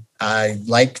I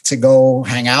like to go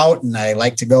hang out, and I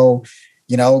like to go,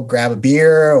 grab a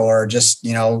beer, or just,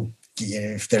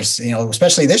 if there's,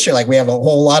 especially this year, like we have a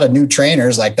whole lot of new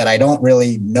trainers like that I don't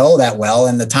really know that well.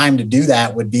 And the time to do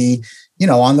that would be,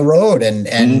 on the road and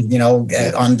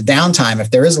on the downtime,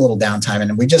 if there is a little downtime,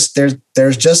 and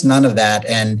there's just none of that.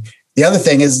 And the other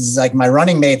thing is like my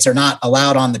running mates are not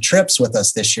allowed on the trips with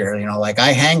us this year. Like I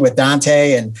hang with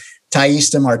Dante and Ty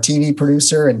Eastham, our TV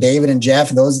producer, and David and Jeff.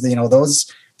 Those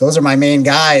are my main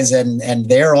guys, and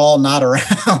they're all not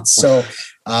around. So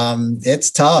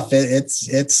it's tough. It's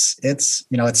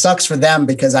it sucks for them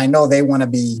because I know they want to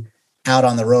be out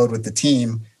on the road with the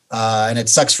team. And it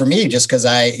sucks for me just because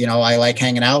I like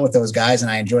hanging out with those guys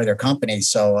and I enjoy their company.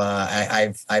 So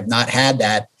I've not had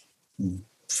that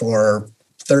for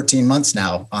 13 months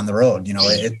now on the road.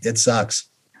 It sucks.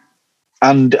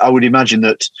 And I would imagine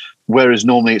that whereas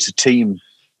normally it's a team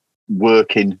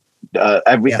working,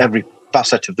 every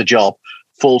facet of the job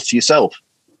falls to yourself.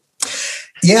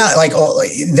 Yeah, like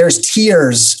there's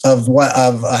tiers of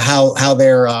how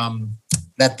they're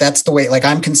that's the way. Like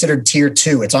I'm considered tier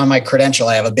 2. It's on my credential.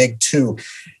 I have a big 2,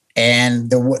 and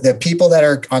the people that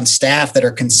are on staff that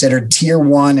are considered tier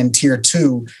 1 and tier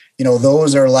 2.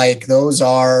 Those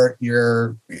are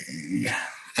your.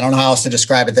 I don't know how else to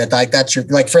describe it. That's your,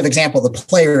 like, for example, the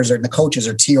players and the coaches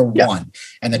are tier 1,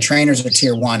 and the trainers are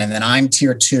tier 1, and then I'm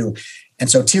tier 2.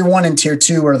 And so tier 1 and tier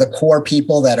 2 are the core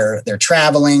people they're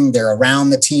traveling, they're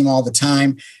around the team all the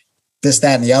time, this,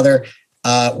 that, and the other.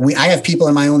 I have people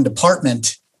in my own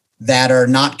department that are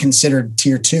not considered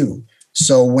tier 2.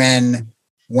 So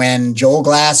when Joel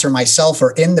Glass or myself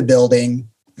are in the building,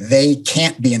 they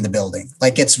can't be in the building.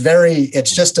 Like it's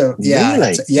just a, yeah.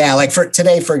 Really? Like for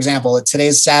today, for example,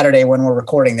 today's Saturday when we're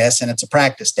recording this and it's a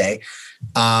practice day.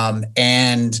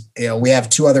 And we have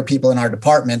 2 other people in our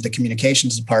department, the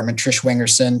communications department, Trish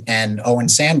Wingerson and Owen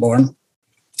Sanborn.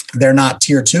 They're not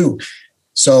tier 2.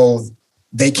 So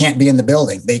they can't be in the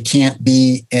building. They can't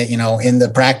be, in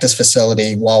the practice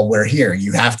facility while we're here.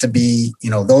 You have to be,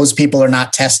 those people are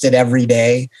not tested every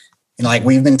day. Like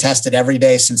we've been tested every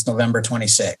day since November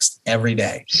 26th, every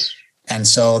day. And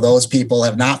so those people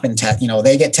have not been tested.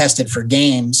 They get tested for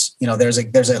games. There's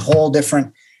a whole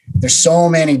different, there's so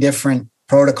many different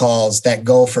protocols that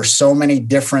go for so many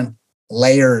different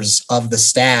layers of the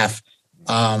staff.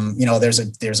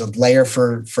 There's a layer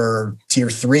for tier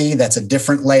 3. That's a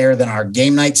different layer than our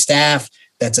game night staff.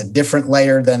 That's a different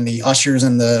layer than the ushers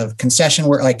and the concession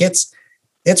work. Like it's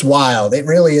wild. It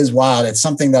really is wild. It's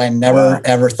something that I never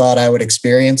ever thought I would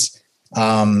experience.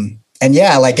 And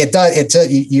yeah, like it does.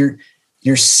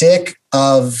 You're sick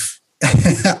of.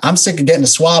 I'm sick of getting a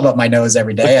swab up my nose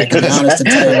every day. I can be honest and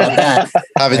tell you about that.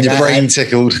 Having your brain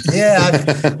tickled.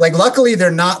 Yeah. Like luckily they're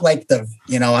not like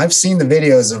I've seen the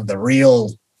videos of the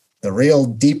real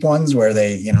deep ones where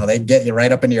they get you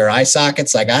right up into your eye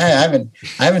sockets. Like I haven't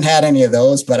had any of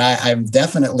those, but I'm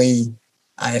definitely,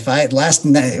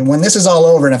 when this is all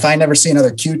over and if I never see another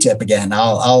Q-tip again,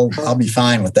 I'll be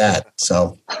fine with that.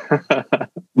 So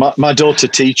my daughter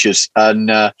teaches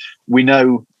and we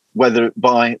know whether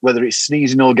it's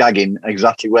sneezing or gagging,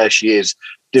 exactly where she is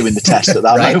doing the test at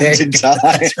that right moment in time.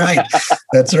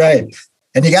 That's right.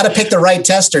 And you got to pick the right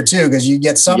tester too, because you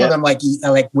get some of them like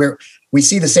we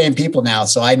see the same people now.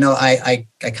 So I know I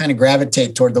kind of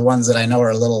gravitate toward the ones that I know are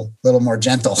a little more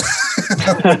gentle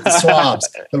with the swabs,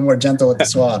 a little more gentle with the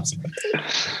swabs.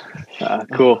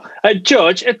 Cool.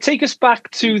 George, take us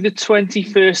back to the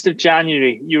 21st of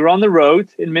January. You were on the road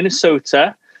in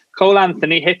Minnesota. Cole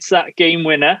Anthony hits that game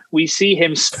winner. We see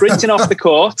him sprinting off the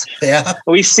court. Yeah.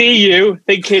 We see you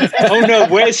thinking, oh no,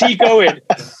 where's he going?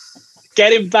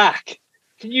 Get him back.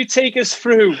 Can you take us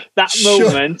through that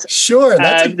moment? Sure.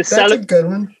 That's a good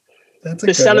one.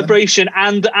 The celebration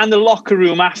and the locker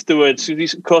room afterwards.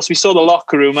 Of course, we saw the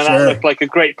locker room and that looked like a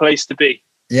great place to be.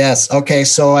 Yes. Okay.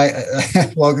 So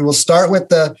we'll start with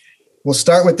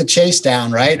the chase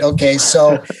down, right? Okay.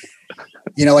 So,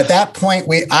 at that point,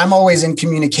 I'm always in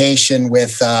communication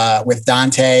with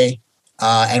Dante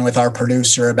and with our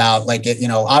producer about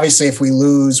obviously if we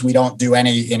lose, we don't do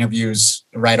any interviews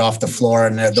right off the floor,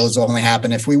 and those only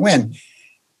happen if we win.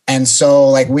 And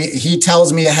so he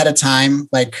tells me ahead of time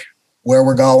where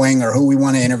we're going or who we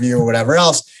want to interview or whatever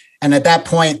else. And at that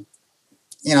point,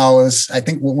 I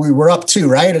think we were up 2,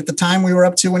 right? At the time we were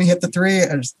up 2 when he hit the 3,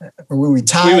 or were we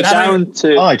tied? We were down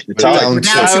 2. Down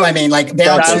 2. I mean,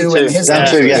 down 2 and his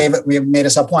we made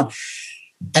us up 1.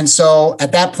 And so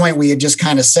at that point we had just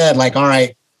kind of said all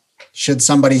right, should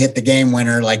somebody hit the game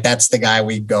winner, that's the guy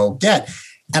we go get.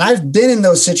 And I've been in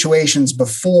those situations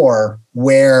before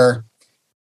where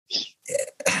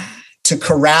to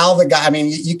corral the guy. I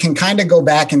mean, you can kind of go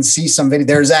back and see some video.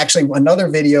 There's actually another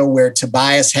video where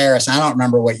Tobias Harris, I don't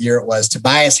remember what year it was.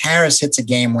 Tobias Harris hits a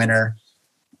game winner.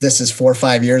 This is 4 or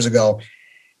 5 years ago.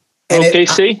 And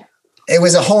OKC? It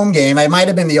was a home game. It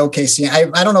might've been the OKC.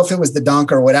 I don't know if it was the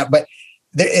dunk or whatever, but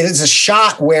it is a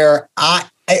shot where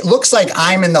it looks like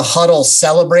I'm in the huddle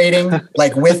celebrating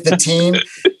with the team.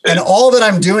 And all that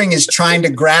I'm doing is trying to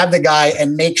grab the guy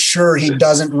and make sure he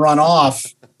doesn't run off,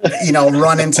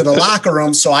 run into the locker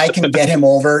room so I can get him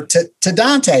over to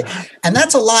Dante. And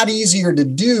that's a lot easier to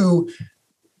do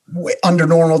under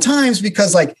normal times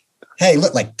because hey,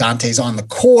 look, Dante's on the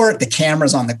court, the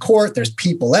camera's on the court, there's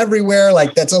people everywhere.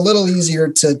 That's a little easier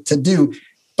to do.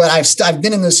 But I've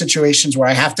been in those situations where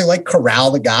I have to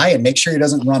corral the guy and make sure he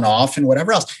doesn't run off and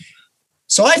whatever else.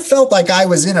 So I felt like I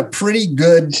was in a pretty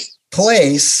good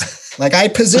place. I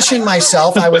positioned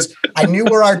myself. I knew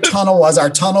where our tunnel was.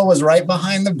 Our tunnel was right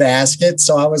behind the basket.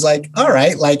 So I was all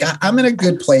right, I'm in a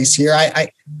good place here. I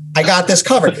got this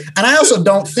covered. And I also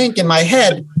don't think in my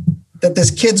head that this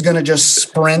kid's going to just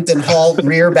sprint and haul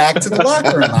rear back to the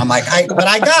locker room. I'm but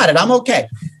I got it. I'm okay.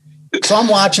 So I'm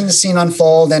watching the scene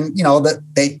unfold and,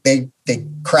 they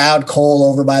crowd Cole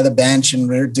over by the bench and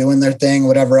they're doing their thing,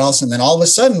 whatever else. And then all of a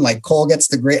sudden, Cole gets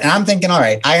the great, and I'm thinking, all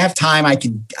right, I have time. I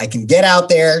can get out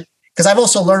there. Cause I've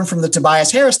also learned from the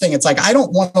Tobias Harris thing. It's I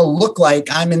don't want to look like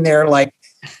I'm in there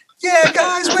yeah,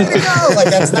 guys, way to go.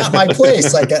 That's not my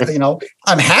place.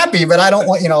 I'm happy, but I don't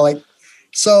want,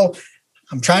 so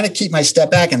I'm trying to keep my step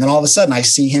back. And then all of a sudden I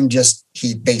see him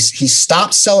he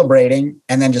stops celebrating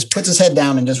and then just puts his head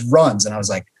down and just runs. And I was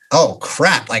like, oh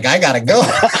crap, like I gotta go.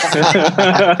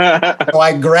 So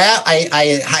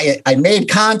I made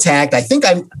contact. I think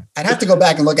I'd have to go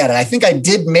back and look at it. I think I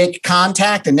did make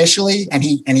contact initially and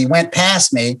he went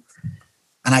past me.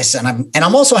 And I said,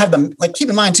 I'm also have the, like, keep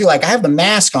in mind too, like I have the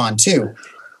mask on too.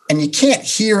 And you can't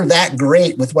hear that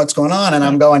great with what's going on. And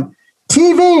I'm going,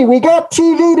 TV, we got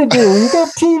TV to do. We got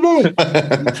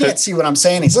TV. You can't see what I'm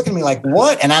saying. He's looking at me like,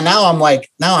 what? And now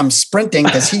I'm sprinting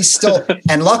because he's still,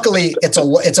 and luckily it's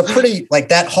a pretty, like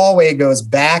that hallway goes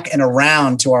back and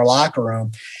around to our locker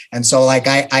room. And so like,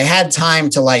 I had time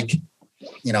to like,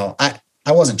 you know,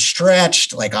 I wasn't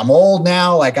stretched. Like I'm old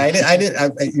now. Like I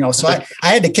so I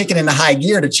had to kick it into high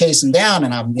gear to chase him down.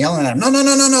 And I'm yelling at him,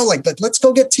 no. Like, let's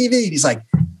go get TV. He's like,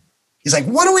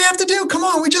 what do we have to do? Come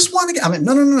on. We just want to get, I mean,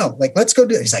 no. Like, let's go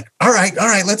do it. He's like, all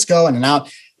right, let's go. And now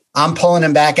I'm pulling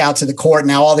him back out to the court.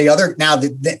 Now on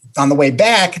the way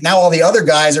back, now all the other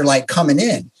guys are like coming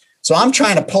in. So I'm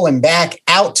trying to pull him back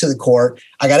out to the court.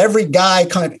 I got every guy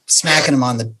coming, smacking him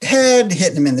on the head,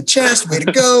 hitting him in the chest, way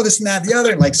to go, this and that, the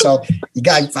other. And like, so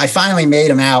I finally made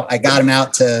him out. I got him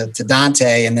out to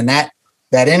Dante. And then that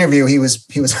interview, he was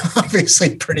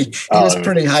obviously pretty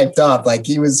hyped up. Like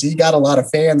he got a lot of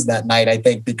fans that night, I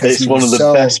think, because it's one of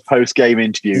the best post-game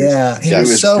interviews. Yeah. He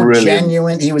was so brilliant.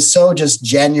 Genuine. He was so just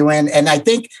genuine. And I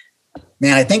think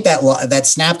that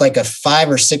snapped like a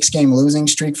 5 or 6 game losing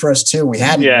streak for us too. We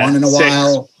hadn't won in a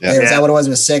while. Yeah. Is that what it was?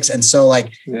 It was 6. And so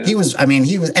like he was,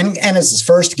 and as his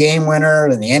first game winner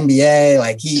in the NBA,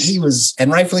 like he was, and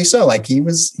rightfully so, like he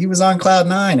was on cloud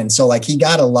 9. And so like he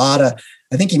got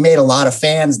I think he made a lot of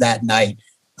fans that night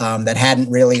that hadn't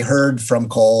really heard from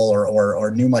Cole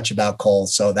or knew much about Cole.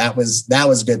 So that was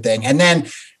a good thing. And then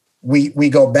we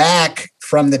go back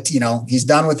from he's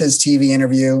done with his TV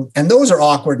interview. And those are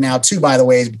awkward now too, by the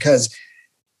way, because,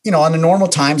 on the normal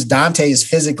times, Dante is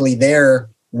physically there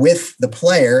with the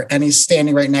player and he's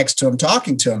standing right next to him,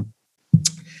 talking to him.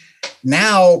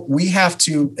 Now we have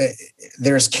to,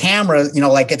 there's camera,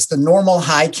 like it's the normal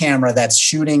high camera that's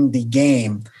shooting the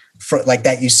game for like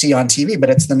that you see on TV,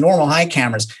 but it's the normal high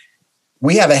cameras.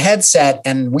 We have a headset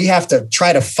and we have to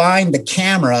try to find the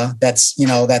camera that's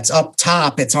up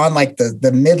top. It's on like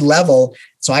the mid-level.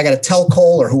 So I got to tell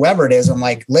Cole or whoever it is, I'm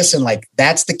like, listen, like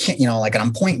that's like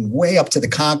I'm pointing way up to the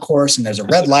concourse and there's a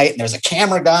red light and there's a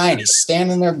camera guy and he's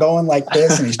standing there going like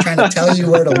this and he's trying to tell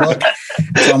you where to look.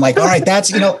 So I'm like, all right,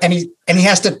 that's, and he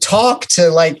has to talk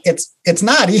to like, it's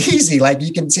not easy. Like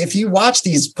you can see, if you watch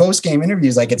these post-game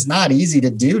interviews, like it's not easy to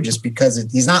do just because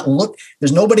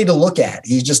there's nobody to look at.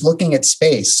 He's just looking at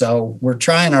space. So we're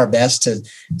trying our best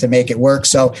to make it work.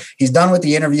 So he's done with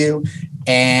the interview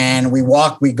and we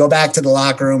go back to the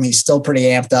locker room. He's still pretty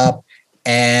amped up.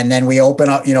 And then we open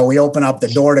up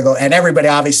the door to go, and everybody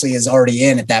obviously is already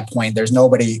in at that point. There's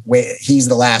nobody, he's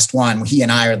the last one. He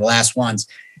and I are the last ones.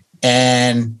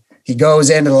 And he goes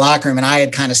into the locker room and I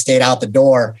had kind of stayed out the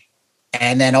door.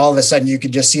 And then all of a sudden you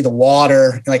could just see the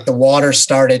water, like the water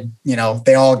started,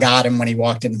 they all got him when he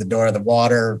walked into the door. The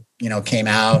water, came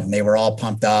out and they were all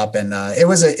pumped up. And it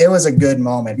was a good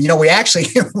moment. We actually,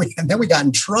 and then we got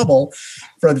in trouble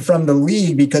from the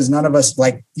league because none of us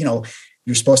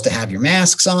you're supposed to have your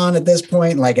masks on at this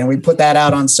point. Like, and we put that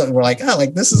out on, so we're like, oh,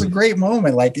 like, this is a great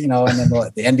moment. Like, and then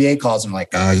the NBA calls him like,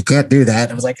 oh, you can't do that.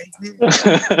 And I was like,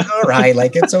 all right,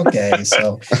 like, it's okay.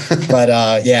 So, but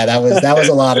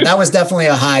that was definitely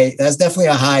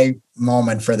a high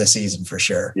moment for the season for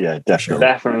sure. Yeah, definitely.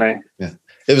 Definitely. Yeah.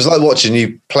 It was like watching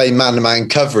you play man-to-man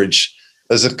coverage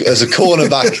as a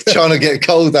cornerback trying to get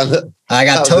Cole down. I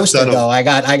got toasted though. I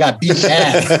got beat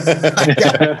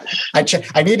bad.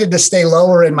 I needed to stay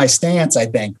lower in my stance, I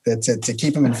think, to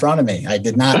keep him in front of me. I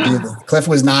did not do Cliff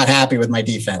was not happy with my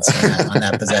defense on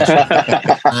that possession.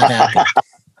 Not happy.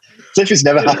 Cliff is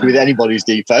never happy with anybody's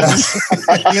defense.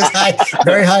 He has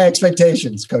very high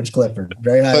expectations, Coach Clifford.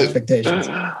 Very high expectations.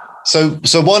 So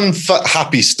one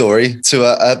happy story to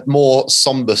a more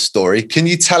somber story. Can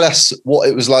you tell us what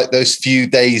it was like those few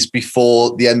days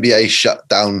before the NBA shut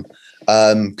down?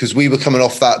 Because we were coming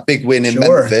off that big win in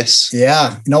Memphis.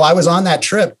 Yeah. No, I was on that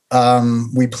trip.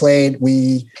 It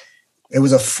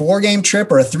was a 4-game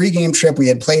trip or a 3-game trip. We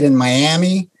had played in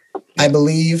Miami, I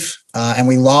believe. And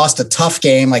we lost a tough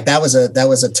game. Like that was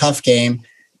a tough game.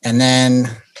 And then,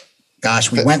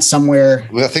 gosh, we went somewhere.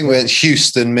 I think we went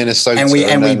Houston, Minnesota. And we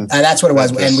that's what it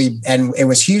was. Memphis. And it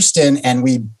was Houston and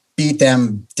we beat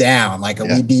them down.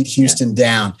 We beat Houston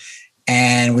down.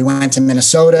 And we went to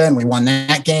Minnesota and we won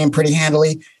that game pretty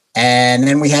handily. And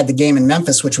then we had the game in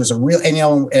Memphis, which was a real,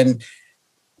 and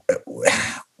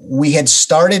we had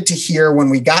started to hear when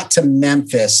we got to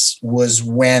Memphis was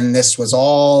when this was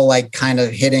all like kind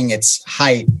of hitting its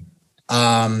height.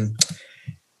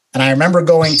 And I remember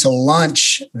going to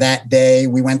lunch that day.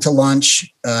 We went to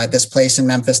lunch at this place in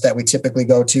Memphis that we typically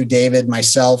go to. David,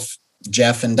 myself,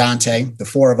 Jeff, and Dante, the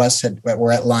four of us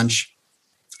were at lunch.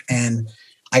 And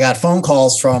I got phone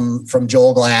calls from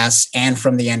Joel Glass and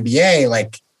from the NBA,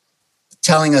 like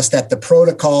telling us that the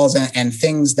protocols and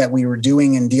things that we were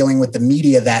doing and dealing with the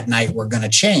media that night were going to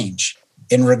change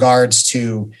in regards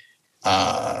to,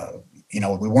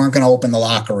 we weren't going to open the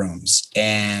locker rooms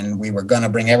and we were going to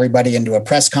bring everybody into a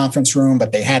press conference room,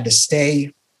 but they had to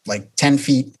stay like 10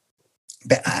 feet,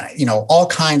 all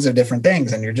kinds of different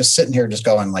things. And you're just sitting here just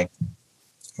going like,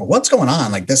 well, what's going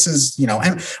on? Like, this is,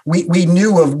 and we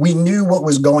knew what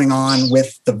was going on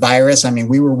with the virus. I mean,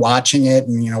 we were watching it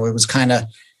and, it was kind of,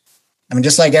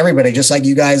 just like everybody, just like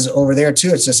you guys over there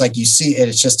too. It's just like you see it.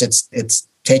 It's just, it's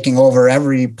taking over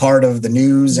every part of the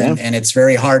news and it's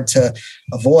very hard to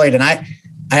avoid. And I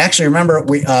actually remember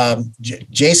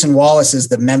Jason Wallace is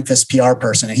the Memphis PR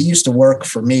person and he used to work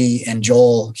for me and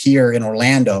Joel here in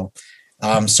Orlando.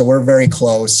 So we're very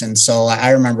close. And so I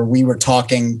remember we were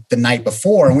talking the night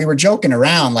before and we were joking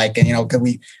around like, cause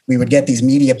we would get these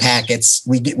media packets.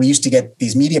 We used to get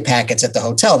these media packets at the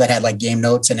hotel that had like game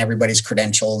notes and everybody's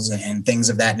credentials and things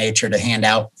of that nature to hand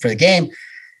out for the game.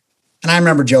 And I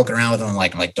remember joking around with them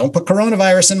like, don't put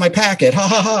coronavirus in my packet. Ha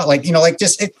ha ha. Like, you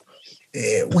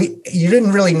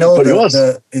didn't really know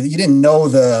you didn't know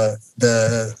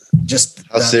the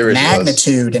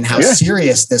magnitude and how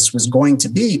serious this was going to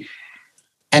be.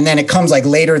 And then it comes like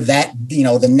later that,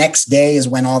 the next day is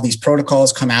when all these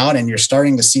protocols come out and you're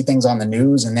starting to see things on the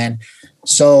news. And then,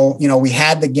 so, we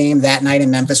had the game that night in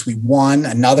Memphis, we won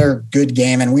another good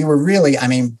game. And we were really,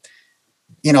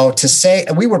 to say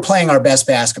we were playing our best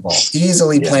basketball,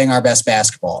 easily playing our best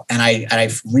basketball. And I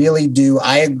really do.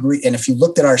 I agree. And if you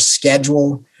looked at our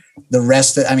schedule,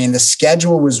 the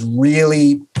schedule was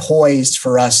really poised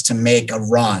for us to make a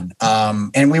run.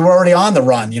 And we were already on the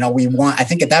run. We won, I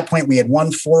think at that point we had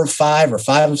won 4 of 5 or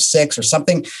 5 of 6 or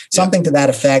something to that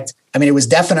effect. It was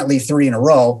definitely 3 in a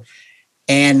row.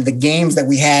 And the games that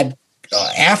we had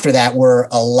after that were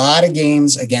a lot of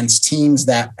games against teams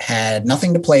that had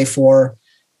nothing to play for.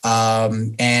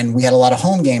 And we had a lot of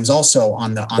home games also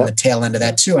on the tail end of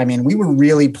that too. We were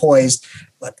really poised.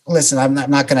 But listen, I'm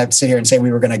not going to sit here and say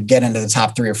we were going to get into the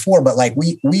top 3 or 4, but like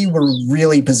we were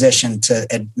really positioned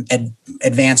to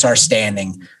advance our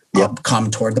standing, come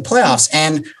toward the playoffs,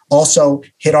 and also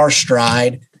hit our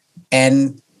stride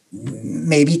and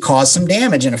maybe cause some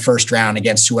damage in a first round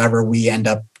against whoever we end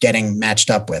up getting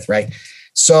matched up with, right?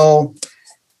 So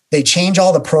they change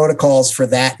all the protocols for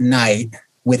that night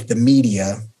with the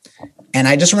media. And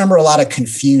I just remember a lot of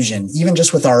confusion, even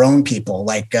just with our own people.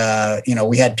 Like,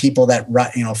 we had people that,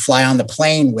 fly on the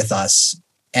plane with us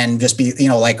and just be,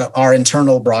 like our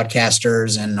internal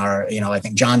broadcasters and our, I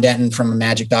think John Denton from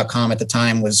Magic.com at the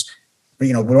time was,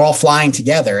 we're all flying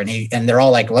together and they're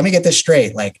all like, let me get this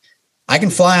straight. Like, I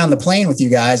can fly on the plane with you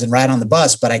guys and ride on the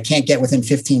bus, but I can't get within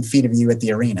 15 feet of you at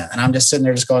the arena. And I'm just sitting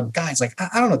there just going, guys, like, I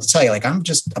don't know what to tell you. Like, I'm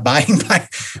just abiding by,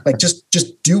 like, just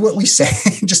do what we say,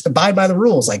 just abide by the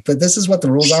rules. Like, but this is what the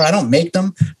rules are. I don't make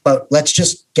them, but let's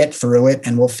just get through it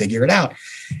and we'll figure it out.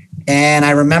 And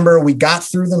I remember we got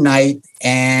through the night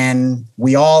and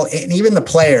and even the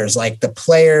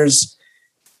players,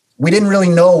 we didn't really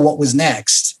know what was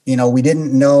next. We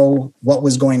didn't know what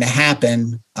was going to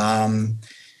happen.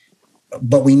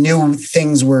 But we knew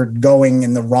things were going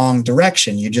in the wrong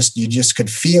direction. You just could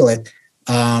feel it.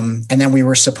 And then we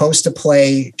were supposed to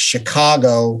play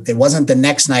Chicago. It wasn't the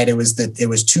next night. It was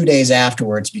 2 days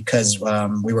afterwards because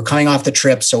we were coming off the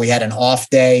trip. So we had an off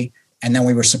day and then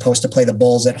we were supposed to play the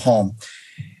Bulls at home.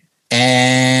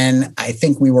 And I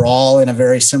think we were all in a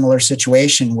very similar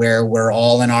situation where we're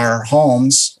all in our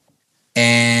homes.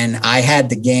 And I had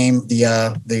the game, the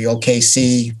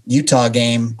OKC Utah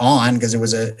game on because it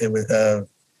was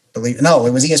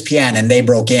ESPN, and they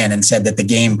broke in and said that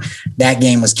that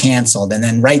game was canceled. And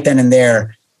then right then and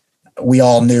there, we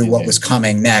all knew what was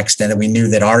coming next, and that we knew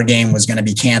that our game was going to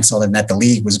be canceled and that the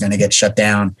league was going to get shut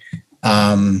down.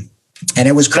 And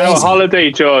it was crazy. An hour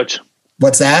holiday, George.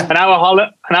 What's that? An hour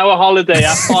holiday,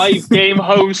 a 5-game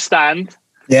homestand.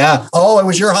 Yeah. Oh, it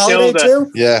was your holiday too?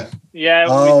 Yeah. Yeah,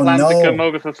 we planned to come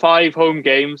over for 5 home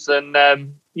games, and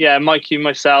Mikey,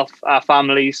 myself, our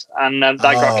families, and that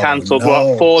got cancelled.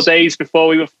 4 days before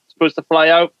we were supposed to fly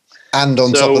out. And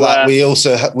on top of that,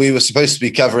 we were supposed to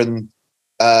be covering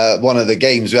one of the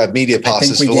games. We had media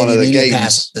passes for one of the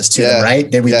games. Too, right?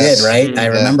 We did, right? I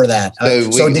remember that.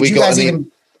 So did you guys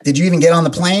even? Did you even get on the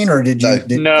plane, or did you?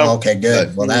 No. Oh, okay,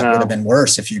 good. Well, that would have been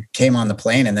worse if you came on the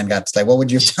plane and then got stuck. What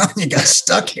would you have done? You got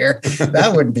stuck here.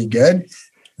 That wouldn't be good.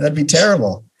 That'd be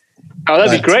terrible. Oh,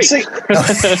 that'd be great. I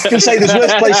was going to say there's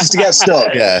worse places to get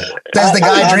stuck. Yeah. There's the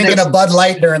guy drinking a Bud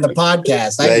Light during the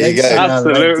podcast. There you go.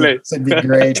 Absolutely. It'd be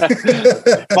great.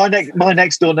 My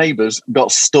next door neighbours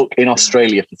got stuck in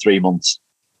Australia for 3 months.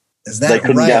 Is that they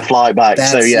couldn't right? get a flight back.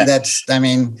 That's, so yeah, that's. I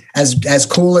mean, as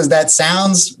cool as that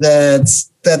sounds,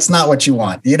 that's not what you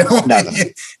want. You don't. No.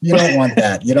 You don't want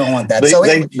that. You don't want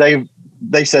that.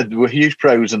 They said there were huge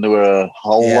pros and there were a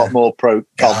whole lot more cons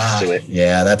to it.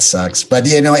 Yeah, that sucks. But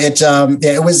it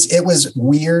it was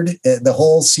weird. The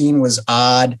whole scene was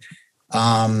odd.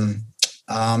 And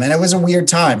it was a weird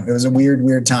time. It was a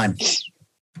weird time.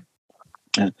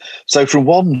 So from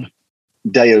one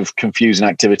day of confusing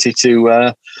activity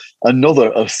to another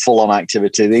of full-on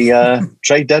activity, the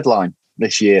trade deadline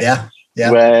this year,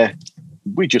 where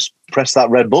we just pressed that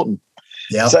red button.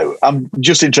 Yeah. So I'm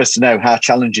just interested to know how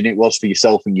challenging it was for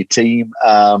yourself and your team,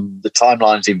 the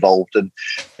timelines involved, and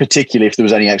particularly if there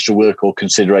was any extra work or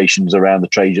considerations around the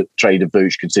trade of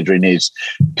Vooch, considering his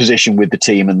position with the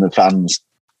team and the fans.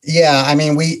 Yeah, I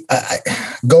mean, we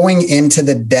going into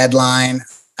the deadline,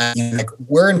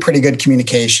 we're in pretty good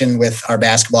communication with our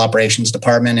basketball operations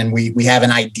department, and we have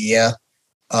an idea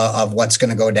of what's going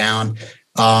to go down.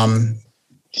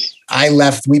 I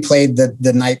left. We played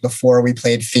the night before. We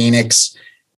played Phoenix,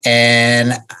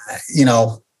 and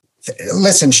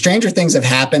listen, stranger things have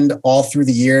happened all through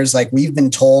the years. Like, we've been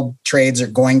told trades are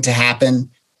going to happen,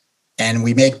 and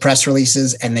we make press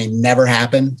releases, and they never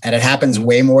happen, and it happens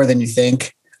way more than you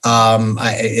think.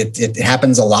 It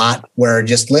happens a lot where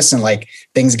just listen, like,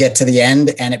 things get to the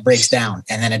end and it breaks down,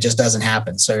 and then it just doesn't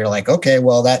happen. So you're like, okay,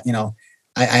 well, that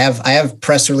I have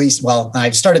press release. Well,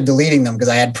 I've started deleting them because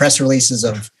I had press releases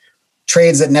of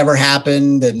trades that never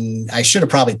happened, and I should have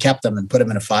probably kept them and put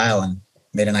them in a file and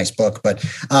made a nice book. But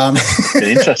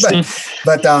interesting.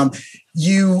 but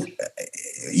you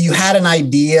had an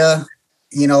idea,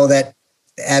 that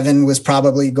Evan was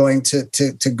probably going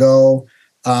to go,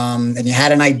 and you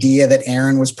had an idea that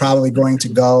Aaron was probably going to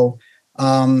go.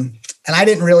 And I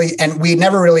didn't really, and we'd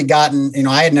never really gotten,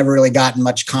 I had never really gotten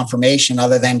much confirmation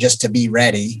other than just to be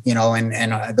ready,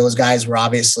 and those guys were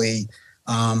obviously,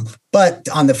 but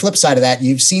on the flip side of that,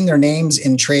 you've seen their names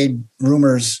in trade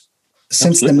rumors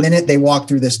since the minute they walked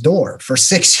through this door for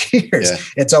 6 years. Yeah.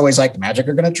 It's always like the Magic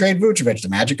are going to trade Vucevic, the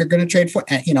Magic are going to trade,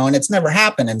 and it's never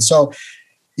happened. And so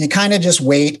you kind of just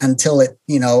wait until it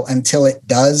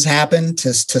does happen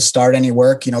to start any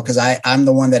work, because I'm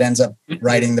the one that ends up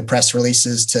writing the press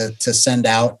releases to send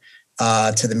out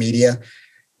to the media.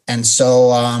 And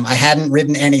so I hadn't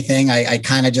written anything. I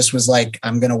kind of just was like,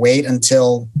 I'm going to wait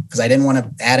until, because I didn't want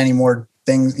to add any more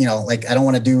things, like I don't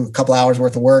want to do a couple hours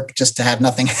worth of work just to have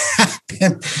nothing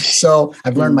happen. So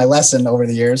I've learned my lesson over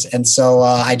the years. And so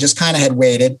I just kind of had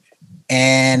waited,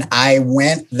 and I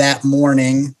went that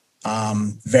morning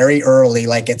very early,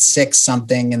 like at 6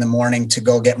 something in the morning, to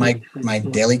go get my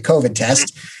daily COVID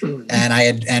test.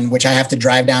 And which I have to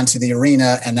drive down to the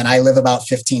arena. And then I live about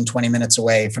 15-20 minutes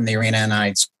away from the arena.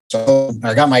 And so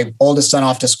I got my oldest son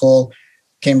off to school,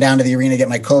 came down to the arena to get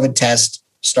my COVID test,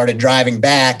 started driving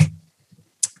back.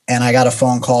 And I got a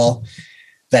phone call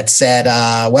that said,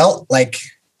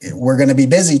 we're going to be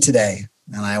busy today.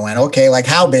 And I went, okay, like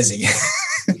how busy?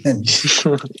 And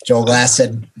Joel Glass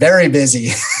said, very busy,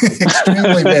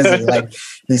 extremely busy. Like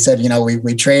he said,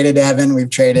 we traded Evan, we've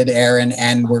traded Aaron,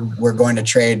 and we're going to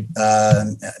trade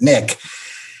Nick.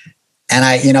 And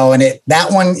that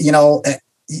one,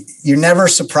 you're never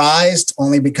surprised,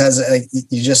 only because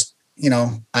you just,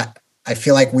 I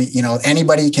feel like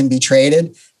anybody can be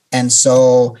traded. And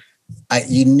so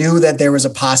you knew that there was a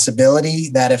possibility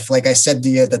that if, like I said to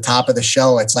you at the top of the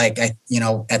show, it's like,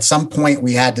 at some point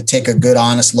we had to take a good,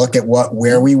 honest look at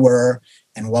where we were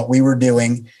and what we were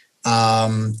doing,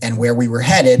 and where we were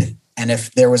headed. And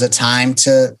if there was a time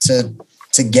to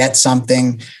get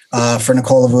something for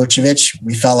Nikola Vucevic,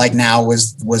 we felt like now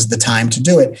was the time to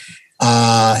do it.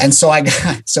 And so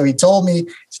he told me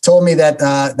that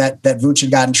Vucevic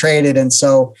had gotten traded. And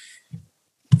so,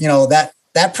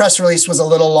 that press release was a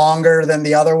little longer than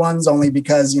the other ones, only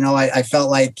because, I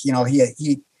felt like,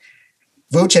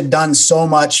 Vooch had done so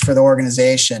much for the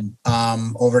organization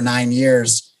over 9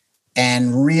 years.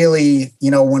 And really,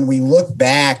 when we look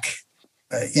back,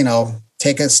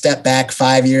 take a step back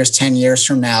 5 years, 10 years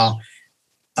from now,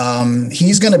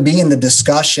 he's going to be in the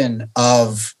discussion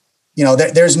of,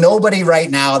 there's nobody right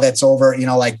now that's over,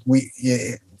 like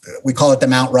we call it the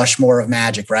Mount Rushmore of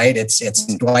Magic, right? It's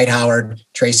Dwight Howard,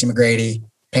 Tracy McGrady,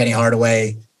 Penny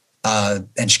Hardaway, and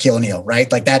Shaquille O'Neal,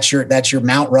 right? Like that's your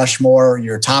Mount Rushmore,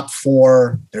 your top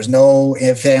 4. There's no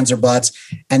ifs, ands, or buts.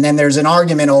 And then there's an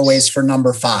argument always for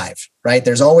number 5, right?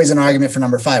 There's always an argument for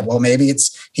number 5. Well, maybe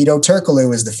it's Hedo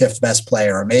Turkoglu is the 5th best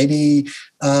player, or maybe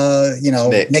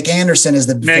Nick Anderson is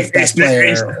the 5th best player.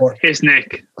 It's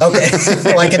Nick. Okay,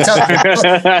 well, I can tell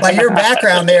by your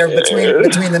background there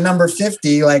between the number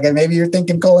 50, like maybe you're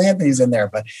thinking Cole Anthony's in there,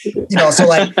 but so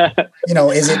like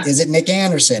is it Nick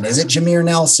Anderson? Is it Jameer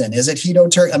Nelson? Is it Hedo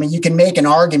Turk? I mean, you can make an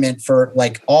argument for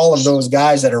like all of those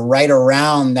guys that are right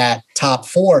around that top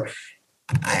 4.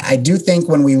 I do think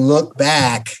when we look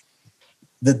back,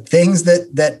 the things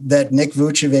that Nick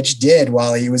Vucevic did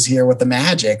while he was here with the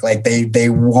Magic, like they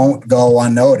won't go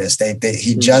unnoticed.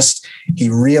 He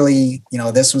really,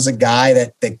 this was a guy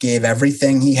that gave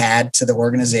everything he had to the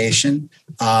organization.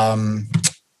 I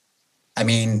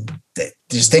mean,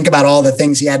 just think about all the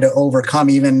things he had to overcome,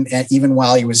 even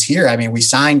while he was here. I mean, we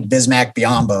signed Bismack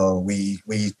Biyombo. We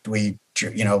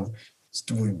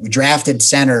drafted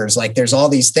centers. Like there's all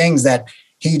these things that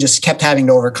he just kept having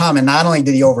to overcome. And not only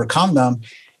did he overcome them,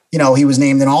 he was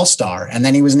named an all-star, and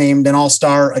then he was named an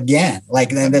all-star again. Like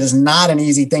that is not an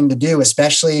easy thing to do,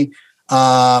 especially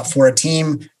for a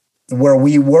team where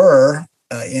we were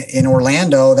in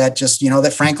Orlando that just,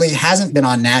 that frankly hasn't been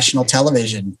on national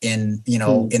television in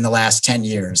the last 10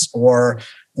 years or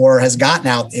has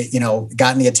gotten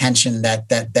the attention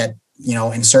that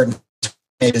in certain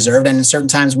they deserved, and in certain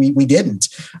times we didn't.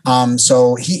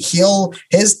 So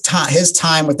his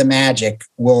time with the Magic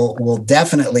will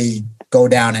definitely go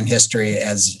down in history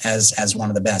as one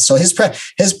of the best. So his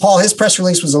press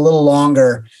release was a little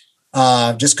longer,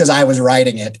 just because I was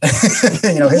writing it.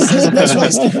 His press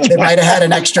release, they might have had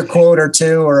an extra quote or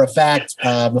two or a fact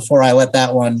before I let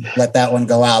that one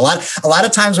go out. A lot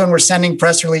of times when we're sending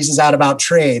press releases out about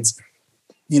trades,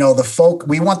 we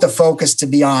want the focus to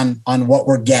be on what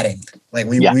we're getting. Like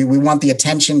we want the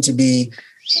attention to be,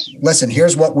 listen,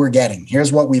 here's what we're getting.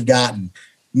 Here's what we've gotten,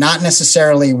 not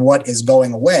necessarily what is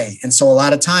going away. And so a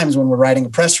lot of times when we're writing a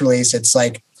press release, it's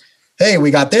like, hey,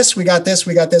 we got this, we got this,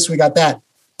 we got this, we got that.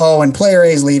 Oh, and player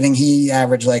A is leaving. He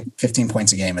averaged like 15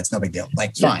 points a game. It's no big deal.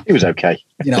 Like, fine. It was okay.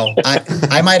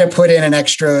 I might have put in an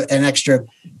extra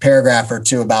paragraph or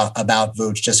two about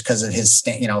Vooch just because of his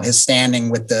standing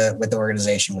with the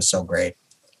organization was so great.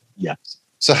 Yeah.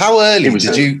 So how early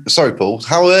did you? Sorry, Paul.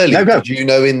 How early did you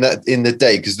know in the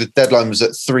day? Because the deadline was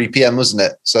at 3 p.m., wasn't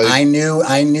it? So I knew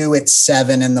at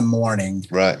 7 a.m,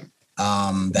 right?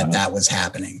 That was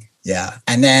happening. Yeah,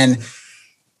 and then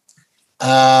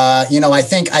I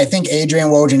think Adrian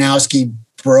Wojnarowski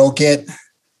broke it.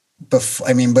 But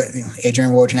Adrian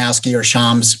Wojnarowski or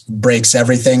Shams breaks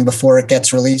everything before it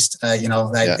gets released.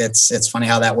 It's funny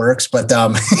how that works. But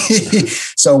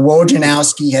so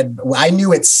Wojnarowski I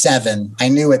knew at 7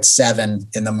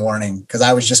 a.m. because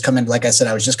I was just coming, like I said,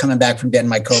 I was just coming back from getting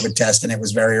my COVID test, and it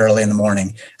was very early in the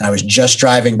morning, and I was just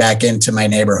driving back into my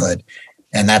neighborhood,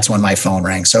 and that's when my phone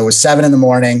rang. So it was 7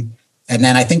 a.m, and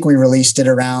then I think we released it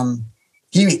around.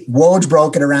 Woj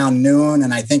broke it around noon,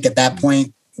 and I think at that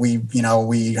point, we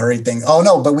hurried things. Oh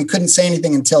no, but we couldn't say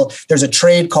anything until there's a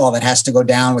trade call that has to go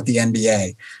down with the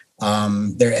NBA.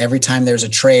 Every time there's a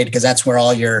trade, because that's where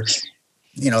all your,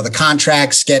 the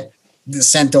contracts get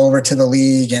sent over to the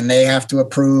league and they have to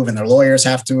approve, and their lawyers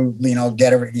have to,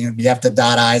 you have to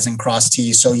dot I's and cross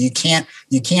T's. So you can't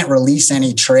release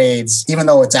any trades, even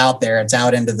though it's out there. It's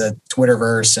out into the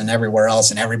Twitterverse and everywhere else,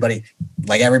 and everybody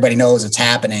knows it's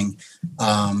happening.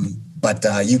 But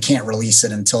you can't release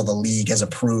it until the league has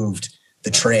approved the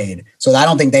trade. So I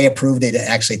don't think they approved it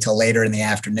actually till later in the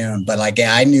afternoon. But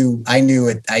I knew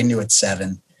at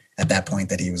 7 at that point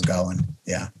that he was going.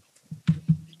 Yeah.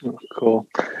 Oh, cool.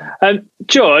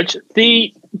 George,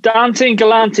 the Dante and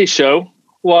Galante show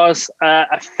was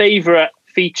a favorite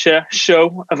feature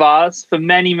show of ours for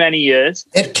many, many years.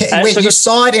 You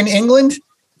saw it in England?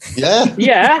 Yeah.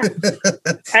 Yeah.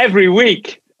 Every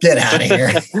week. Get out of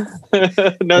here.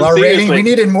 No, well, we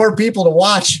needed more people to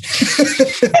watch.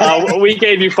 We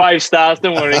gave you 5 stars.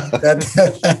 Don't worry.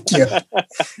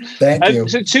 Thank you.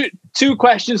 So two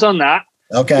questions on that.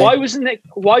 Okay. Why wasn't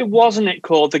it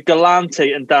called the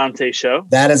Galante and Dante show?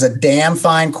 That is a damn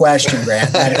fine question,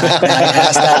 Grant. I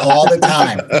ask that all the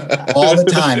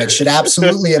time. It should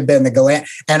absolutely have been the Galante.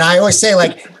 And I always say,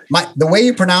 the way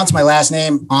you pronounce my last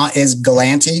name is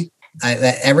Galante.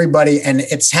 everybody, and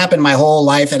it's happened my whole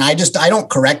life. And I don't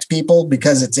correct people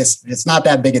because it's not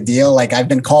that big a deal. Like I've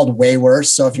been called way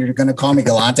worse. So if you're going to call me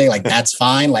Galante, like that's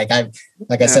fine. Like I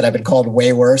said, I've been called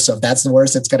way worse. So if that's the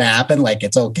worst that's going to happen, like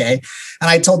it's okay. And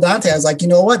I told Dante, I was like, you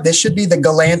know what? This should be the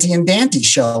Galante and Dante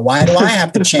show. Why do I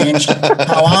have to change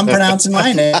how I'm pronouncing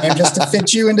my name just to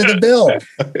fit you into the bill?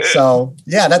 So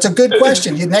yeah, that's a good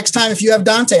question. Next time, if you have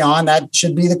Dante on, that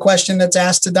should be the question that's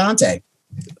asked to Dante.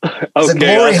 He's a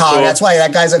glory hog. Cool. That's why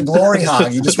that guy's a glory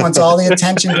hog. He just wants all the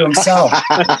attention to himself.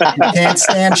 He can't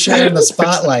stand sharing the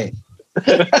spotlight.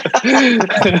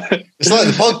 It's like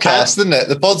the podcast, isn't it?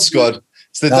 The Pod Squad.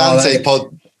 It's the Dante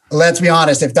pod. Let's be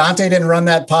honest. If Dante didn't run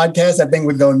that podcast, that thing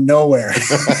would go nowhere.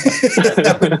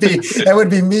 that would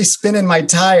be me spinning my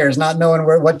tires, not knowing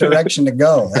what direction to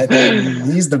go.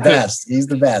 He's the best. He's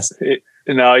the best.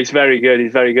 No, he's very good.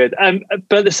 He's very good.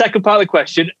 But the second part of the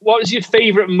question, what was your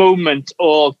favorite moment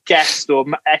or guest or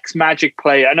ex-Magic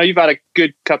player? I know you've had a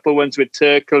good couple of ones with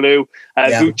Turkoglu,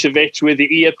 Vucevic with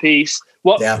the earpiece.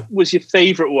 What was your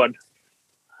favorite one?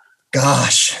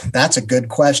 Gosh, that's a good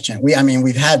question.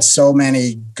 We've had so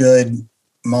many good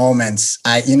moments.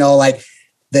 Like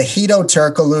the Hedo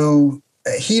Turkoglu.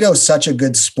 Hedo's such a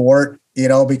good sport,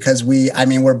 because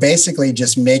we're basically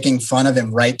just making fun of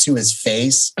him right to his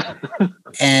face.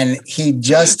 And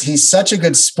he's such a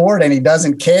good sport and he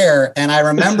doesn't care. And I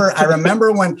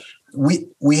remember when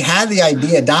we had the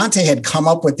idea, Dante had come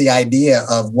up with the idea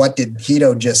of what did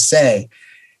Hedo just say.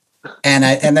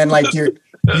 And then like you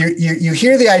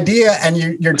hear the idea and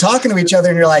you're talking to each other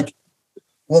and you're like,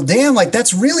 well, damn, like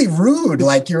that's really rude.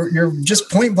 Like you're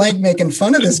just point blank making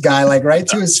fun of this guy, like right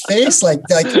to his face. Like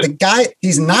the guy,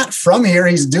 he's not from here.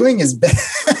 He's doing his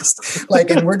best.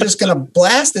 And we're just going to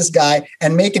blast this guy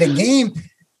and make it a game.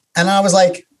 And I was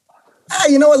like,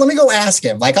 you know what? Let me go ask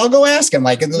him. Like, I'll go ask him.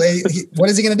 Like, what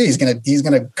is he going to do? He's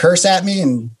going to curse at me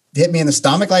and hit me in the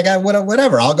stomach. Like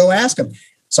whatever. I'll go ask him.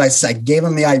 So I gave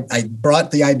him I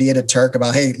brought the idea to Turk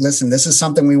about, hey, listen, this is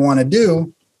something we want to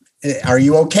do. Are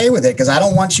you okay with it? Because I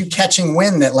don't want you catching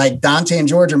wind that like Dante and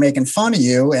George are making fun of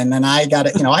you, and then I got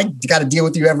to deal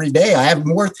with you every day. I have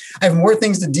more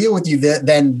things to deal with you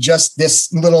than just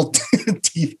this little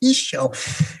TV show.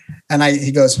 And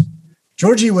he goes,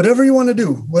 Georgie, whatever you want to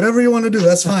do,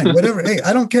 that's fine. Whatever. Hey,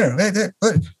 I don't care.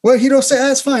 Well, he don't say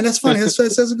that's fine. That's fine.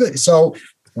 That's good. So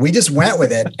we just went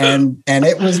with it, and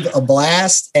it was a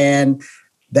blast, and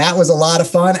that was a lot of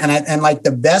fun. And like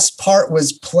the best part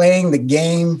was playing the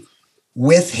game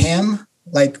with him.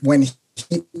 Like when he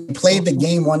played the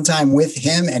game one time with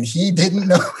him and he didn't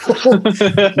know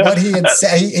what he had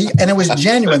said. And it was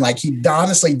genuine. Like he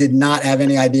honestly did not have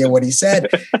any idea what he said.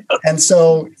 And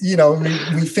so,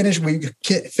 we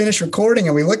finished recording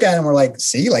and we look at him. We're like,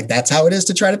 see, like, that's how it is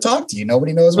to try to talk to you.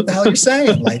 Nobody knows what the hell you're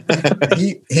saying. Like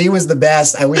he was the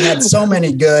best. We had so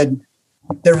many good,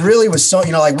 there really was so,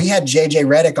 like we had JJ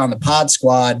Redick on the Pod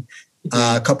Squad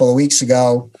a couple of weeks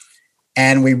ago.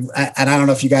 And I don't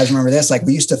know if you guys remember this, like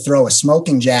we used to throw a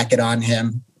smoking jacket on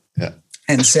him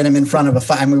and sit him in front of a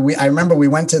fire. I remember we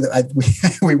went to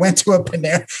we went to a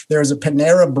Panera. There was a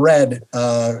Panera Bread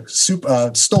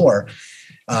store,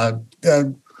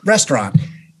 restaurant.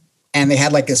 And they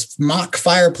had like this mock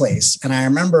fireplace. And I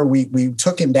remember we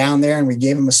took him down there and we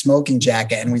gave him a smoking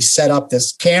jacket and we set up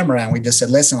this camera and we just said,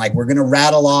 listen, like, we're going to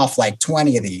rattle off like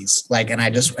 20 of these. Like, and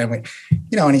he's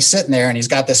sitting there and he's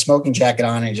got this smoking jacket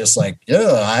on and he's just like,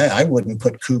 I wouldn't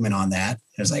put cumin on that.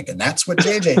 It was like, and that's what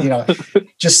JJ,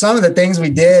 just some of the things we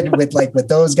did with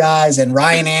those guys and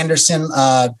Ryan Anderson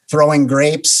throwing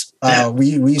grapes.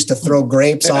 We used to throw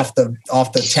grapes off the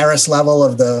terrace level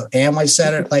of the Amway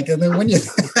Center. Like, and then when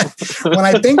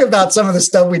I think about some of the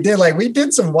stuff we did, like we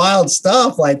did some wild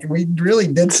stuff. Like we really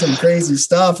did some crazy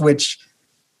stuff, which,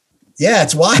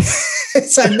 it's why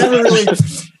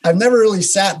I've never really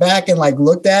sat back and like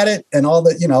looked at it and all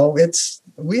that,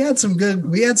 we had some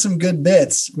good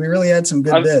bits. We really had some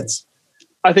good bits.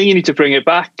 I think you need to bring it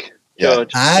back,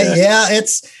 George.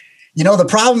 It's, the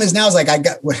problem is now is like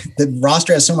the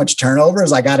roster has so much turnover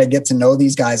is I got to get to know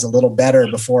these guys a little better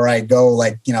before I go.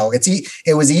 Like,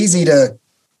 it was easy to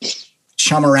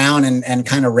chum around and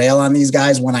kind of rail on these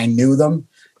guys when I knew them.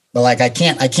 But like, I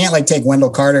can't like take Wendell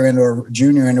Carter Jr.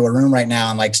 into a room right now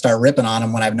and like start ripping on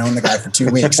him when I've known the guy for 2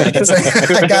 weeks. Like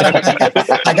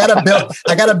I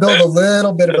gotta build a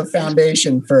little bit of a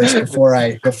foundation first before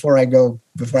I go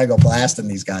blasting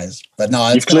these guys. But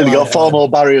no, you've clearly got far more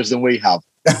barriers than we have.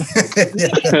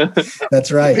 That's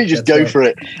right. You just go for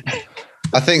it.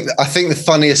 I think the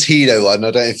funniest Hedo one,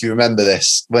 I don't know if you remember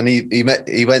this, when he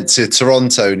went to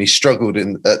Toronto and he struggled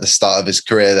at the start of his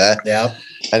career there. Yeah.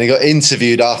 And he got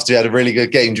interviewed after he had a really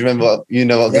good game. Do you remember what I'm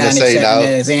going to say now?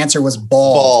 His answer was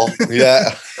ball.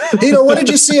 Yeah. What did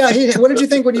you see? What did you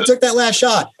think when you took that last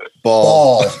shot?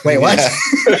 Ball. Wait, what?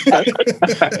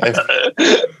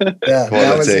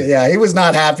 He was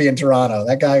not happy in Toronto.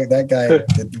 That guy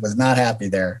was not happy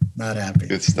there. Not happy.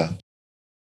 Good stuff.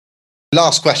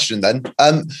 Last question then.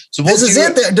 So this is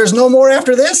it. There's no more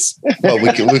after this. Well,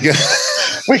 we can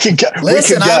go.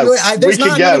 Listen,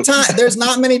 there's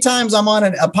not many times I'm on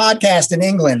a podcast in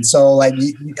England, so like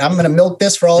I'm going to milk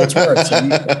this for all it's worth. So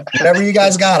whatever you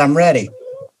guys got, I'm ready.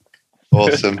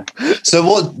 Awesome. So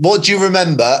what do you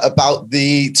remember about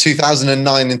the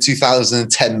 2009 and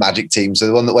 2010 Magic team? So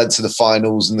the one that went to the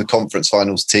finals and the conference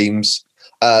finals teams,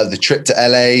 the trip to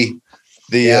LA,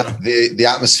 the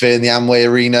atmosphere in the Amway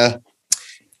Arena.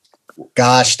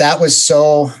 Gosh, that was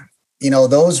so,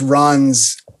 those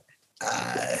runs,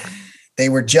 they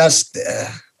were just,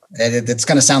 it's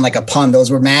going to sound like a pun.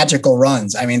 Those were magical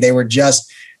runs. I mean, they were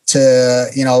just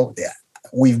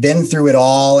we've been through it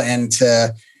all. And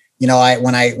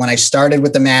when I started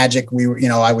with the Magic, we were,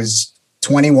 I was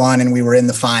 21 and we were in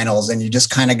the finals, and you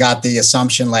just kind of got the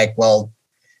assumption like, well,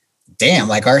 damn,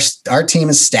 like our team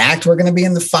is stacked. We're going to be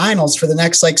in the finals for the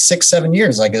next like 6-7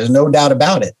 years. Like there's no doubt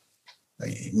about it.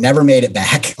 Never made it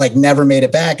back.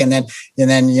 And then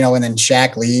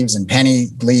Shaq leaves and Penny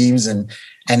leaves. And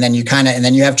then you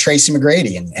have Tracy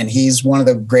McGrady and he's one of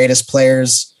the greatest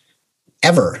players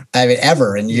ever.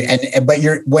 When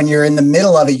you're in the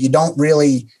middle of it, you don't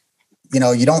really,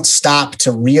 you don't stop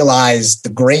to realize the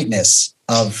greatness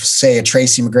of, say, a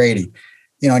Tracy McGrady,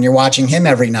 and you're watching him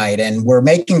every night, and we're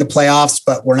making the playoffs,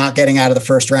 but we're not getting out of the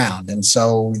first round. And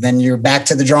so then you're back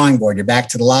to the drawing board, you're back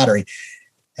to the lottery.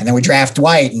 And then we draft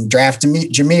Dwight and draft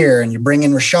Jameer, and you bring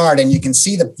in Richard, and you can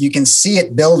see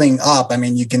it building up. I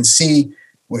mean, you can see,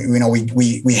 we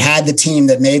had the team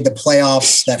that made the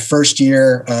playoffs that first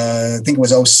year. I think it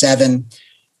was 2007,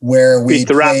 where we beat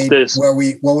the Raptors.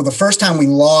 The first time we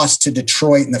lost to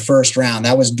Detroit in the first round.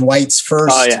 That was Dwight's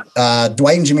first. Oh, yeah.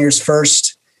 Dwight and Jameer's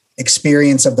first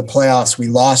experience of the playoffs. We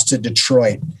lost to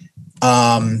Detroit,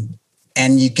 and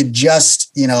you could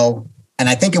just, and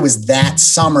I think it was that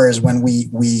summer is when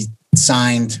we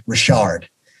signed Richard.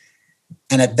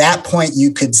 And at that point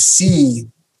you could see,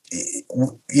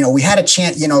 we had a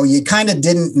chance, you kind of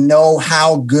didn't know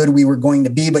how good we were going to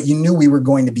be, but you knew we were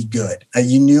going to be good.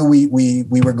 You knew we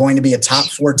were going to be a top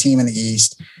 4 team in the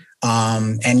East.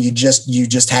 And you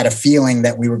just had a feeling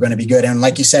that we were going to be good. And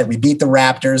like you said, we beat the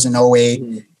Raptors in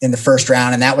 2008 in the first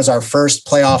round. And that was our first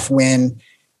playoff win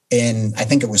in, I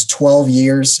think it was 12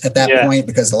 years at that point,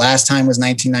 because the last time was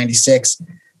 1996.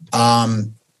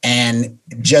 And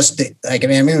just it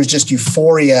was just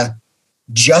euphoria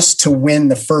just to win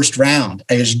the first round.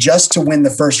 It was just to win the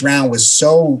first round was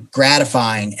so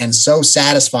gratifying and so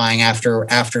satisfying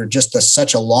after just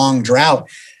such a long drought.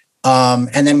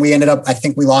 And then we ended up, I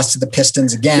think we lost to the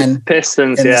Pistons again.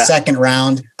 The second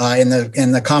round in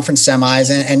the conference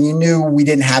semis, and you knew we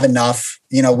didn't have enough.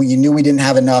 You knew we didn't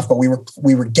have enough, but we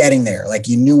were getting there. Like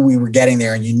you knew we were getting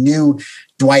there, and you knew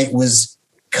Dwight was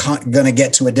going to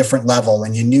get to a different level,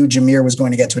 and you knew Jameer was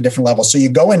going to get to a different level. So you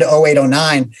go into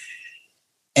 2008-09,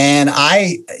 and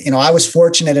I was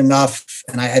fortunate enough,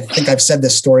 and I think I've said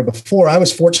this story before. I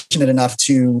was fortunate enough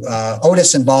to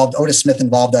Otis Smith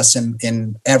involved us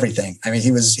in everything. I mean,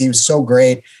 he was so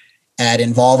great at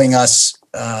involving us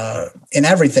in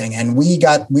everything. And we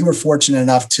were fortunate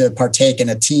enough to partake in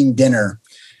a team dinner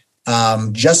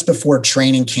just before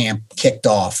training camp kicked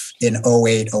off in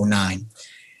 2008-09.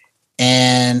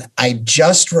 And I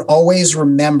just always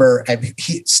remember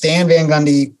Stan Van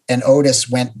Gundy and Otis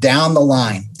went down the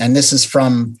line. And this is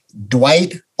from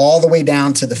Dwight all the way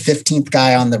down to the 15th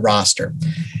guy on the roster,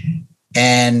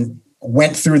 and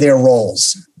went through their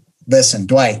roles. Listen,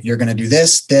 Dwight, you're going to do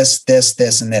this, this, this,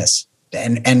 this, and this.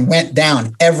 And went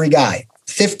down every guy,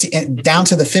 down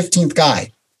to the 15th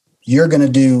guy. You're going to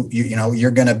do,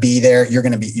 you're going to be there. You're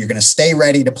going to stay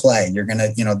ready to play. You're going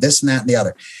to, this and that and the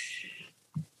other.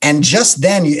 And just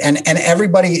then and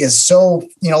everybody is so,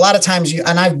 a lot of times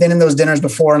and I've been in those dinners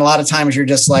before, and a lot of times you're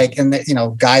just like, and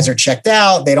guys are checked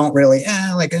out. They don't really,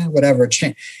 whatever.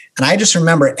 And I just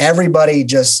remember everybody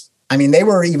they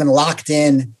were even locked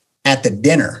in at the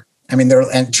dinner. I mean,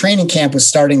 and training camp was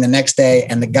starting the next day,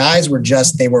 and the guys were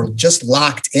just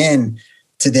locked in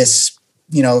to this,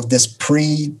 this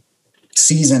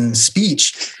pre-season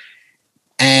speech.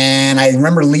 And I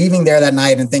remember leaving there that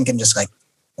night and thinking just like,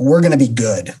 we're going to be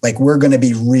good. Like, we're going to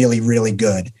be really, really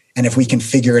good. And if we can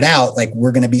figure it out, like,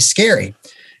 we're going to be scary.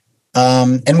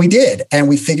 And we did, and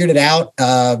we figured it out.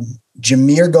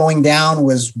 Jameer going down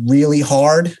was really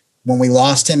hard. when we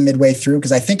lost him midway through,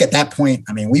 because I think at that point,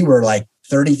 I mean, we were like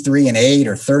 33-8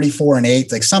 or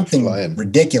 34-8, like something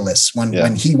ridiculous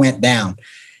when he went down.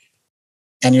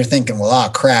 And you're thinking, well, oh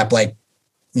crap, like,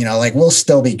 you know, like we'll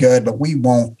still be good, but we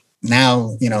won't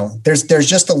now, you know, there's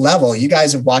just a level. You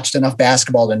guys have watched enough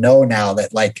basketball to know now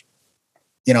that, like,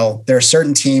 you know, there are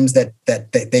certain teams that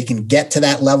they can get to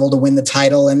that level to win the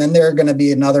title. And then there are going to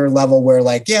be another level where,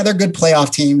 like, yeah, they're good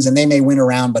playoff teams and they may win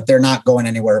around, but they're not going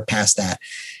anywhere past that.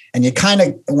 And you kind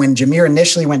of, when Jameer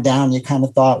initially went down, you kind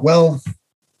of thought, well,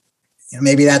 you know,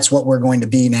 maybe that's what we're going to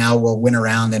be now. We'll win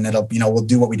around and it'll, you know, we'll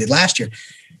do what we did last year.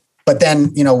 But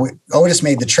then, you know, Otis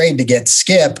made the trade to get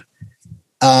Skip.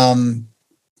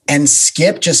 And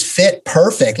Skip just fit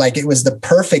perfect. Like, it was the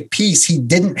perfect piece. He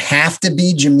didn't have to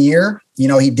be Jameer. You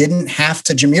know, he didn't have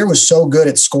to. Jameer was so good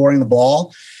at scoring the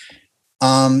ball.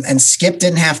 And Skip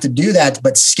didn't have to do that,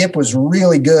 but Skip was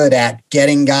really good at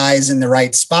getting guys in the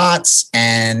right spots.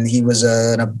 And he was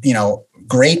a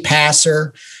great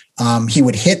passer. He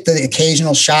would hit the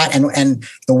occasional shot. And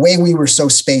the way we were so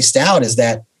spaced out is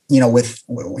that, you know, if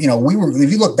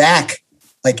you look back,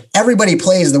 like, everybody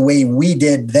plays the way we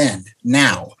did then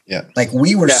now. Yeah. Like,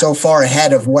 we were so far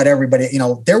ahead of what everybody, you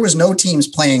know, there was no teams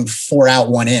playing 4 out,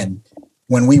 1 in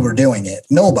when we were doing it.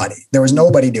 There was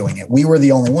nobody doing it. We were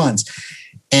the only ones.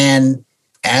 And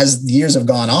as the years have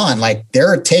gone on, like,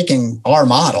 they're taking our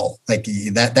model, like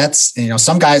that's, you know,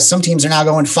 some teams are now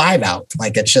going 5 out.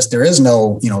 Like, it's just, there is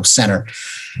no, you know, center.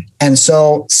 And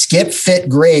so Skip fit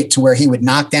great to where he would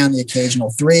knock down the occasional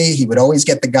 3. He would always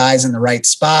get the guys in the right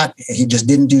spot. He just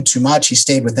didn't do too much. He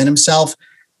stayed within himself.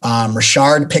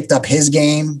 Richard picked up his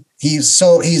game. He's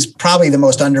probably the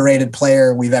most underrated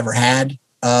player we've ever had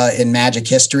in Magic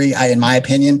history, in my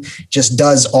opinion. Just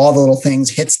does all the little things,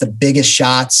 hits the biggest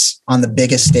shots on the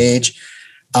biggest stage.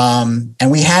 And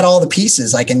we had all the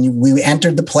pieces, like, and we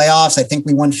entered the playoffs. I think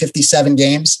we won 57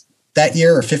 games that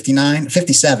year, or 57,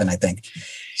 I think.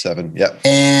 7. Yep.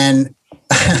 And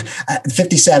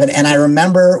 57. And I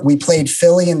remember we played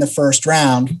Philly in the first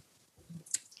round.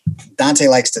 Dante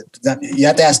you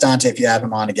have to ask Dante if you have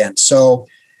him on again. So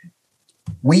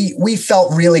we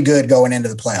felt really good going into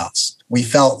the playoffs. We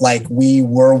felt like we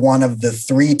were one of the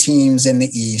 3 teams in the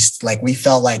East. Like, we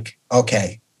felt like,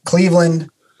 okay, Cleveland,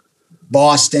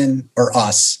 Boston, or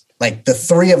us. Like, the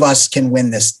 3 of us can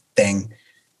win this thing.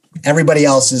 Everybody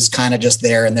else is kind of just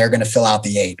there, and they're going to fill out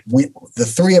the 8. The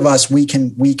 3 of us, we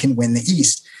can win the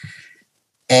East.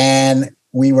 And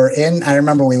we were in, I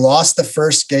remember we lost the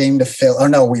first game to Philly. Oh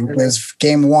no, it was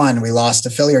game 1. We lost to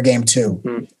Philly, or game 2.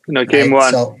 Mm-hmm. No, game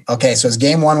 1. So it was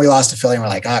game 1. We lost to Philly, and we're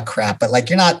like, oh crap. But, like,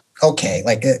 you're not okay.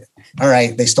 Like, all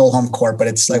right, they stole home court, but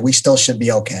it's like, we still should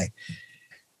be okay.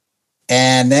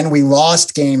 And then we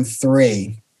lost game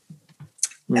 3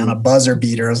 on a buzzer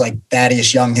beater. It was like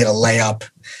Thaddeus Young hit a layup.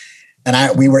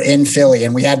 And we were in Philly,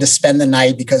 and we had to spend the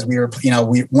night because we were, you know,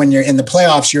 when you're in the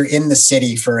playoffs, you're in the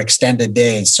city for extended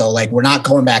days. So, like, we're not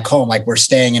going back home. Like, we're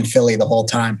staying in Philly the whole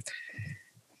time.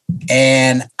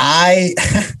 And I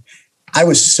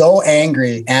was so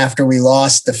angry after we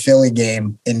lost the Philly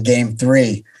game in game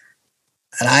 3.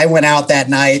 And I went out that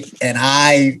night, and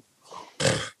I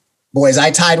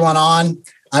tied one on.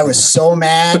 I was so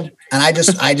mad. And I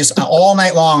just all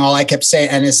night long, all I kept saying,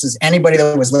 and this is anybody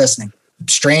that was listening,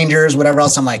 strangers, whatever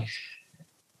else, I'm like,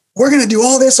 we're going to do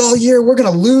all this all year. We're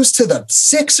going to lose to the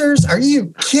Sixers. Are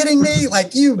you kidding me?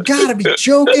 Like, you gotta be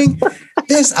joking. And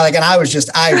I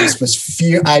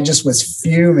just was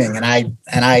fuming, and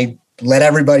I let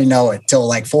everybody know it till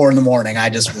like 4 a.m.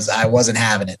 I wasn't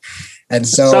having it. And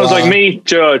so sounds like me,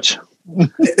 George.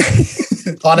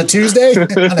 On a Tuesday?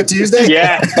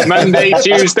 Yeah. Monday,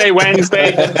 Tuesday,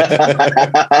 Wednesday.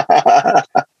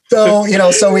 So, you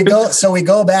know, so we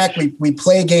go back, we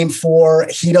play game 4.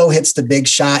 Hedo hits the big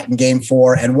shot in game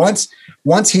 4. And once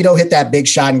Hedo hit that big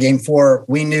shot in game 4,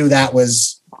 we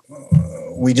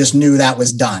just knew that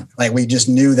was done. Like, we just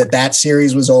knew that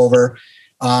series was over.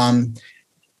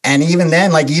 And even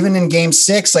then, like, even in game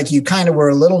 6, like, you kind of were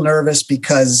a little nervous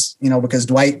because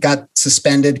Dwight got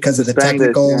suspended because of the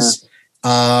technicals.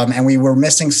 Yeah. And we were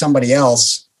missing somebody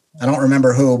else. I don't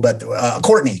remember who, but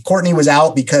Courtney. Courtney was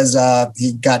out because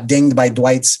he got dinged by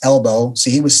Dwight's elbow. So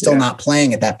he was still not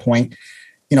playing at that point.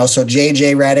 You know, so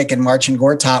JJ Redick and Marcin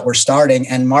Gortat were starting,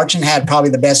 and Marcin had probably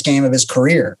the best game of his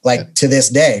career, to this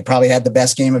day, probably had the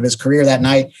best game of his career that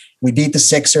night. We beat the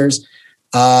Sixers.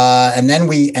 And then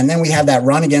we had that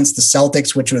run against the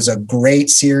Celtics, which was a great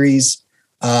series.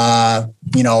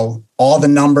 You know, all the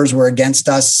numbers were against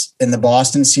us in the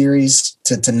Boston series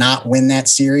to not win that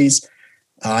series.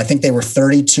 I think they were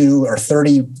 32 or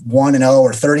 31-0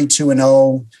 or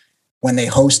 32-0 when they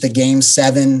host a game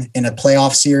 7 in a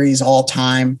playoff series all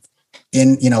time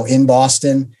in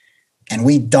Boston, and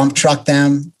we dump trucked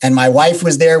them. And my wife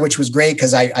was there, which was great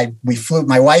because I flew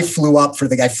my wife up for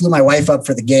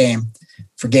the game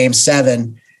for game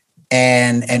 7.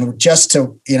 And just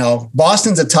to,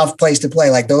 Boston's a tough place to play.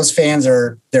 Like, those fans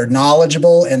they're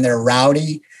knowledgeable and they're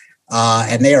rowdy,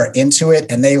 and they are into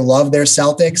it and they love their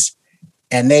Celtics,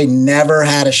 and they never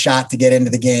had a shot to get into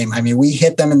the game. I mean, we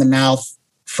hit them in the mouth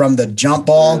from the jump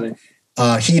ball. Really?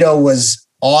 Hito was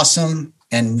awesome,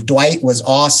 and Dwight was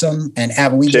awesome, and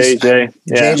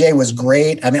JJ was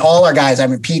great. I mean, all our guys. I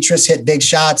mean, Petrus hit big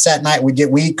shots that night.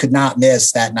 We could not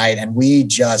miss that night, and we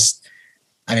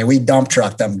dump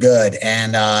trucked them good,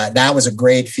 and that was a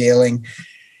great feeling.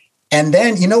 And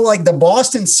then, like, the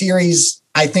Boston series,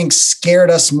 I think, scared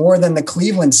us more than the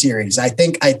Cleveland series. I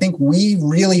think we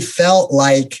really felt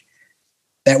like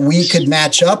that we could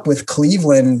match up with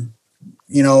Cleveland,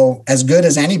 as good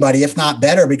as anybody, if not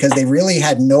better, because they really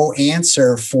had no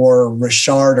answer for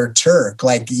Richard or Turk.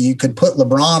 Like, you could put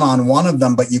LeBron on one of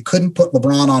them, but you couldn't put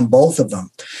LeBron on both of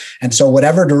them. And so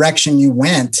whatever direction you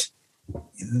went,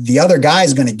 the other guy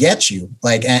is going to get you.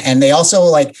 Like, and they also,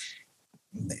 like,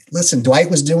 listen, Dwight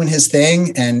was doing his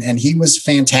thing and he was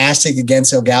fantastic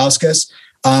against Ilgauskas.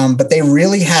 But they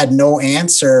really had no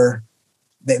answer.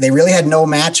 They really had no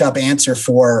matchup answer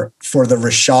for the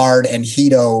Richard and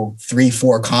Hito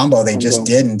 3-4 combo. They just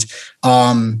didn't.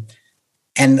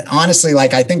 And honestly,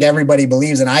 like, I think everybody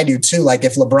believes, and I do too, like,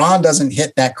 if LeBron doesn't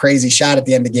hit that crazy shot at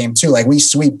the end of game 2, like, we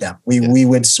sweep them. We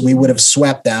would have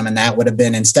swept them, and that would have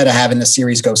been, instead of having the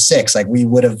series go 6, like, we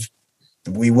would have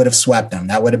swept them.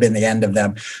 That would have been the end of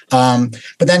them.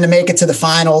 But then to make it to the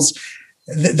finals,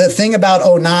 the thing about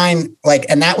 2009, like,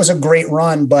 and that was a great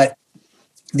run, but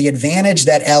the advantage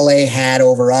that LA had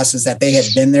over us is that they had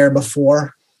been there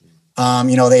before.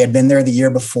 They had been there the year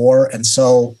before. And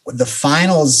so the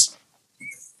finals,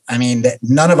 I mean,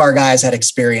 none of our guys had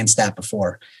experienced that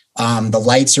before. The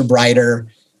lights are brighter.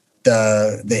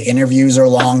 The interviews are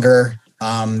longer.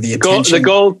 The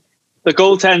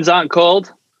goaltends aren't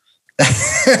cold.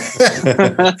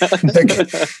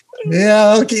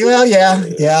 Yeah. Okay. Well, yeah.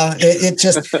 It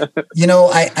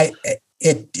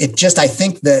just, I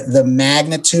think the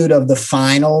magnitude of the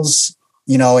finals,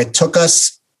 it took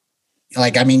us,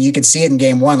 like, I mean, you could see it in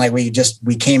game 1. Like, we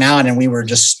came out and we were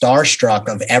just starstruck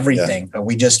of everything. Yeah. But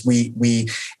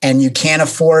and you can't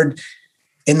afford,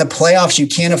 in the playoffs, you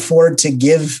can't afford to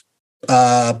give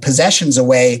possessions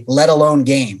away, let alone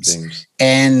games.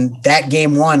 And that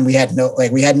game 1, we had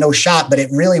no shot, but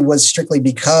it really was strictly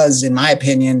because, in my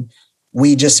opinion,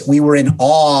 we were in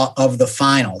awe of the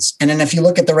finals. And then if you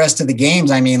look at the rest of the games,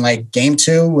 I mean, like, game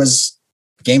 2 was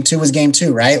game 2,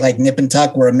 right? Like, nip and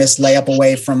tuck, we're a missed layup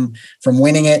away from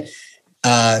winning it.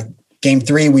 Game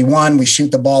 3, we won, we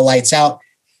shoot the ball lights out.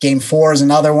 Game 4 is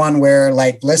another one where,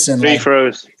 like, listen, free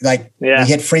throws. Like, we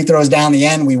hit free throws down the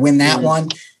end, we win that one.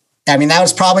 I mean, that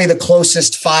was probably the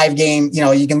closest 5 game,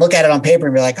 you can look at it on paper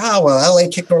and be like, oh, well, LA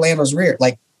kicked Orlando's rear.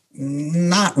 Like,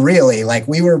 not really. Like,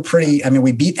 we were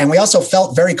we beat, and we also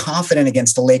felt very confident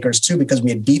against the Lakers too, because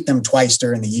we had beat them twice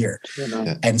during the year.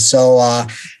 Yeah. And so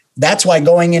that's why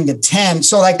going into 10,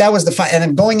 so like that was the fight. And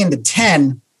then going into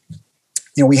 10,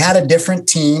 we had a different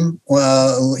team.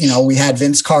 We had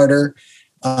Vince Carter.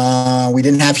 We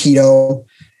didn't have Hito.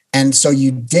 And so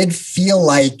you did feel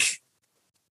like,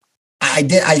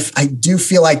 I do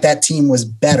feel like that team was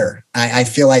better. I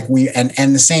feel like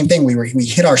and the same thing, we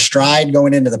hit our stride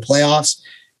going into the playoffs.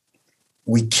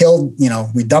 We killed,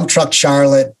 we dump trucked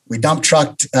Charlotte. We dump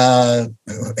trucked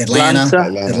Atlanta.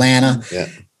 Yeah.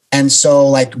 And so,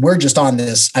 like, we're just on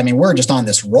this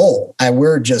roll. And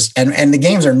the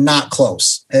games are not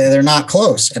close. They're not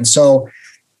close. And so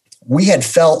we had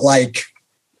felt like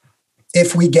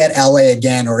if we get LA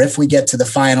again, or if we get to the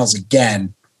finals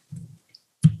again,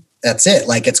 that's it.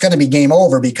 Like, it's going to be game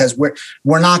over, because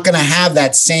we're not going to have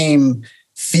that same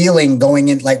feeling going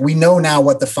in. Like, we know now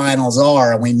what the finals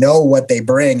are, and we know what they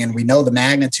bring, and we know the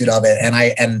magnitude of it. And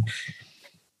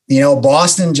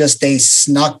Boston just, they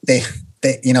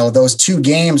those 2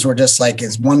 games were just like,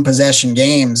 as 1 possession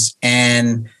games.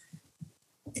 And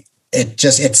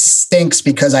it stinks,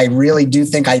 because I really do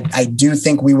think, I do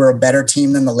think we were a better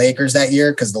team than the Lakers that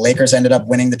year, because the Lakers ended up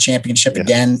winning the championship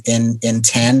again in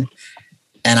 10.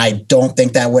 And I don't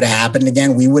think that would have happened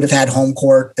again. We would have had home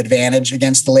court advantage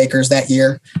against the Lakers that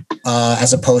year,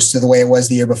 as opposed to the way it was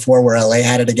the year before, where LA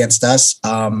had it against us.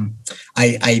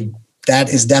 That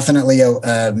is definitely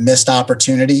a missed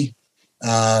opportunity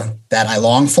that I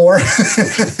long for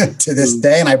to this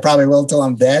day, and I probably will till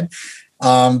I'm dead,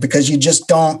 because you just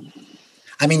don't.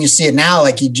 I mean, you see it now,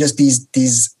 like, you just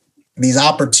these these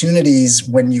opportunities,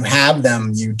 when you have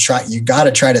them, you got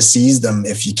to try to seize them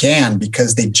if you can,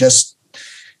 because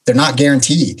they're not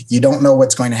guaranteed. You don't know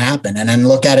what's going to happen. And then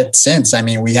look at it since. I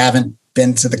mean, we haven't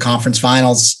been to the conference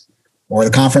finals or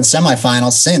the conference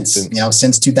semifinals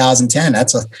since 2010.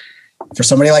 For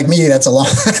somebody like me, it's a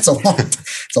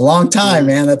long time,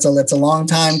 man. It's a long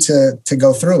time to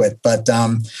go through it. But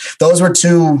those were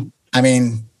two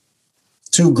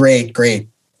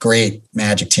great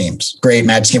Magic teams. Great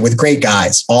Magic team with great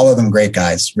guys. All of them great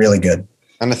guys. Really good.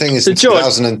 And the thing is, in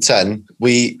 2010,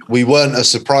 we weren't a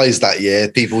surprise that year.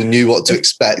 People knew what to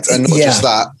expect. And not just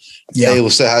that, they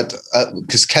also had,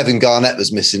 because Kevin Garnett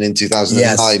was missing in 2009.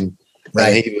 Yes,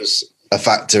 right. And he was a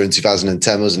factor in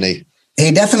 2010, wasn't he?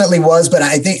 He definitely was. But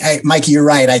I think, Mikey, you're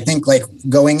right. I think like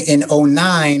going in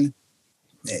 2009,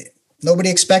 nobody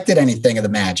expected anything of the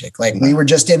Magic. Like we were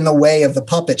just in the way of the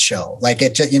puppet show. Like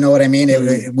you know what I mean?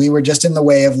 We were just in the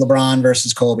way of LeBron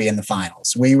versus Kobe in the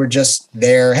finals. We were just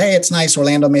there. Hey, it's nice.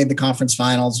 Orlando made the conference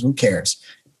finals. Who cares?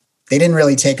 They didn't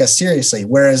really take us seriously.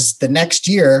 Whereas the next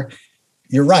year,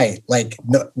 you're right. Like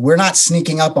we're not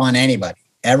sneaking up on anybody.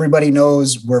 Everybody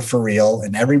knows we're for real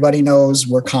and everybody knows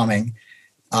we're coming.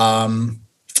 And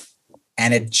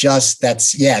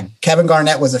Kevin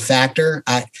Garnett was a factor.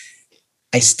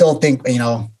 I still think,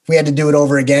 if we had to do it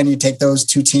over again, you take those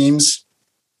two teams.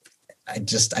 I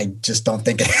just don't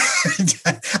think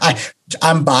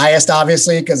I'm biased,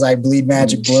 obviously, because I bleed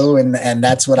Magic blue and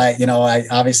that's what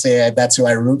that's who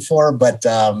I root for. But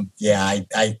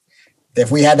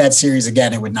if we had that series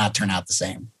again, it would not turn out the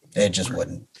same. It just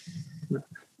wouldn't.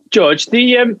 George,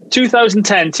 the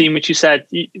 2010 team, which you said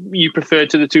you preferred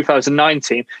to the 2009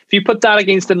 team, if you put that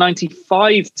against the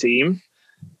 95 team,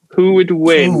 who would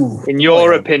win, in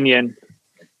your opinion?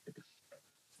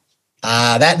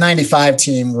 That 95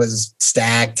 team was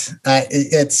stacked. Boy,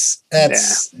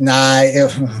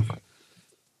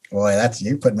 that's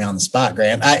you put me on the spot,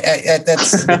 Grant.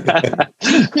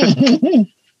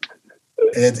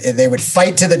 They would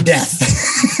fight to the death.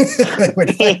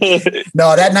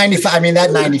 No, that 95. I mean,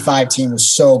 that 95 team was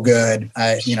so good.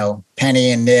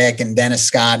 Penny and Nick and Dennis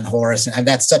Scott and Horace, and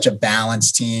that's such a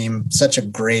balanced team. Such a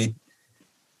great.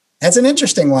 That's an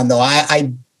interesting one, though.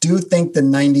 I do think the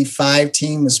 95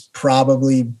 team was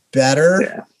probably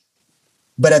better,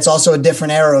 but it's also a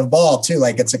different era of ball too.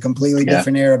 Like it's a completely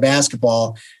different era of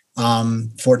basketball.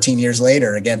 14 years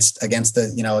later against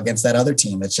that other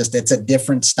team. It's a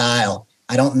different style.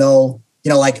 I don't know,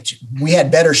 like we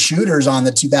had better shooters on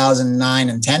the 2009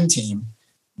 and 10 team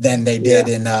than they did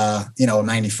in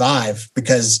 95,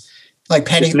 because like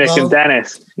Penny, Nick and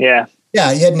Dennis. Yeah.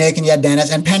 Yeah, you had Nick and you had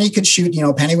Dennis, and Penny could shoot.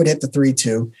 Penny would hit the 3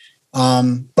 too.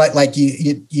 But like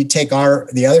you take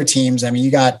the other teams. I mean,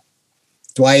 you got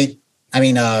Dwight. I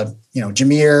mean,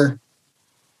 Jameer,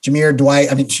 Dwight.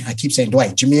 I mean, I keep saying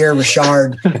Dwight. Jameer,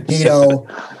 Richard, Hito,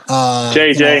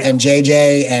 JJ, and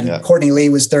JJ, and Courtney Lee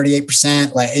was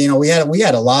 38%. Like we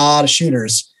had a lot of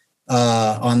shooters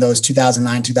on those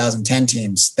 2009, 2010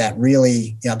 teams. That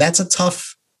really, that's a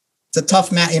tough. It's a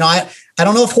tough match. I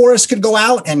don't know if Horace could go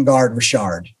out and guard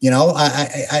Richard.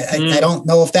 I don't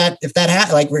know if that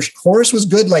happened. Like Horace was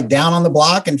good, like down on the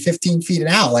block and 15 feet and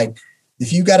out. Like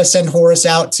if you got to send Horace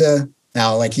out to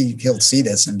now, like he'll see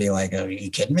this and be like, "Oh, are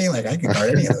you kidding me? Like I can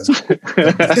guard any of those."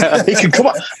 He can come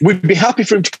on. We'd be happy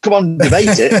for him to come on and debate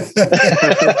it.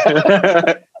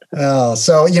 Oh,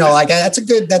 so that's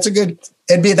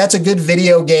a good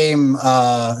video game,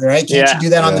 right? Can't you do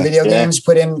that on the video games?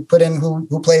 Put in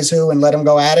who plays who and let them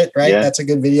go at it, right? That's a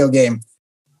good video game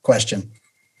question.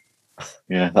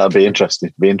 Yeah, that'd be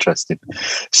interesting.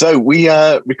 So we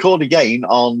record again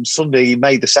on Sunday,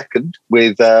 May the 2nd,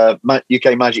 with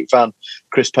UK Magic fan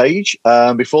Chris Page.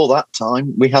 Before that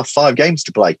time, we have 5 games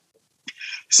to play.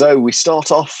 So we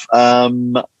start off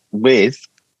with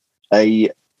a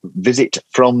visit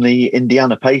from the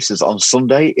Indiana Pacers on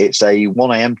Sunday. It's a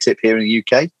 1 a.m. tip here in the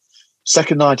UK.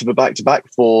 Second night of a back-to-back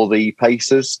for the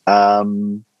Pacers.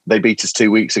 They beat us 2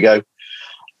 weeks ago.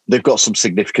 They've got some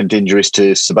significant injuries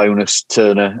to Sabonis,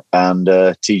 Turner, and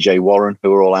TJ Warren,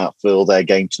 who are all out for their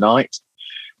game tonight.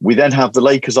 We then have the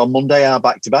Lakers on Monday, our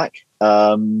back-to-back.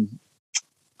 Anthony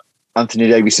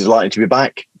Davis is likely to be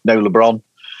back. No LeBron.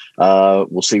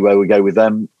 We'll see where we go with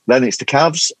them. Then it's the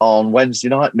Cavs on Wednesday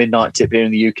night, midnight tip here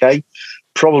in the UK.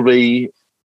 Probably,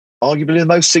 arguably the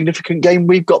most significant game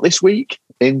we've got this week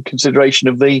in consideration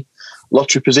of the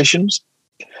lottery positions.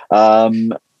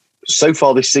 So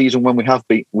far this season, when we have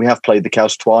played the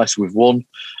Cavs twice, we've won.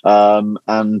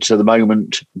 And to the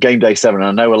moment, game day 7,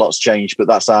 I know a lot's changed, but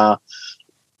that's our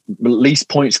least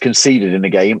points conceded in a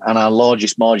game and our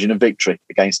largest margin of victory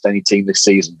against any team this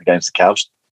season against the Cavs.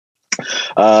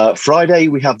 Friday,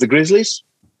 we have the Grizzlies,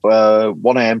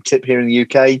 1 a.m. tip here in the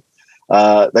UK.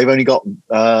 They've only got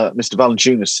Mr.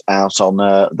 Valanciunas out on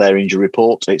their injury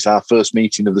report. It's our first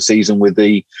meeting of the season with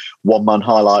the one-man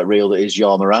highlight reel that is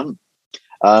Ja Morant.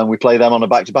 We play them on a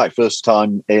back-to-back. First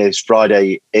time is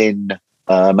Friday in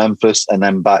Memphis, and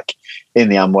then back in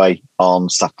the Amway on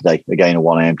Saturday, again a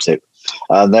 1 a.m. tip.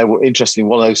 They were interesting,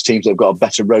 one of those teams that have got a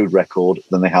better road record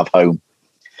than they have home.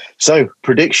 So,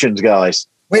 predictions, guys.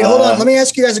 Wait, hold on. Let me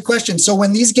ask you guys a question. So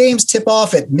when these games tip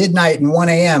off at midnight and 1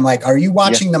 a.m., like, are you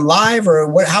watching them live, or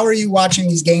what? How are you watching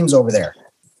these games over there?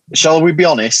 Shall we be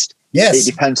honest? Yes.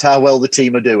 It depends how well the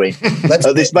team are doing.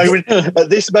 At this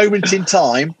moment in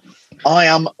time, I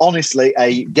am honestly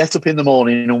a get up in the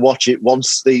morning and watch it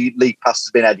once the league pass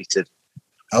has been edited.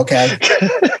 Okay.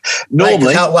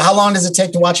 Normally, right, how long does it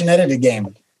take to watch an edited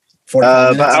game?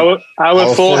 45 minutes?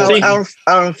 Hour 40. Hour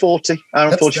and 40, hour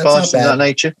and 45, something of that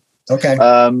nature. Okay.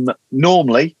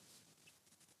 Normally,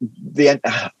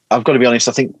 I've got to be honest,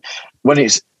 I think when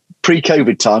it's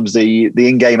pre-COVID times, the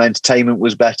in-game entertainment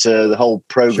was better. The whole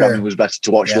programming was better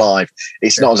to watch live.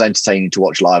 It's not as entertaining to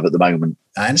watch live at the moment.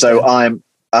 So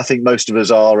I think most of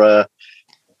us are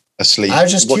asleep. I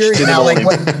was just curious now,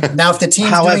 if the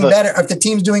team's doing better, if the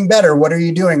team's doing better, what are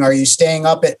you doing? Are you staying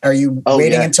up are you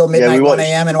waiting until midnight, 1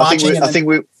 a.m. and watching? I think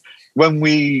when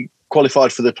we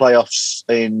qualified for the playoffs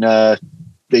in the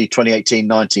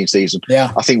 2018-19 season,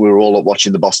 I think we were all up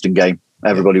watching the Boston game.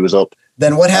 Everybody was up.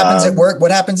 Then what happens at work?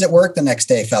 What happens at work the next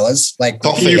day, fellas? Like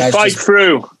coffee. You fight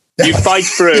through. You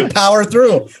power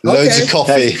through. Loads of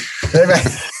coffee.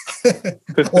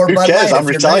 Or Bud Light. I'm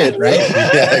retired, right?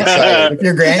 Yeah, exactly. If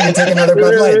you're Grant, you take another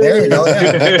Bud Light. There you go.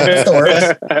 Yeah. That's the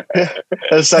worst.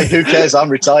 I'll say, who cares? I'm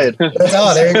retired.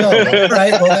 Oh, there you go. All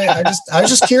right. Well, I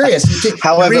was just curious.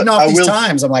 However, reading off these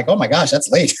times, I'm like, oh my gosh, that's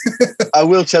late. I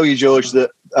will tell you, George, that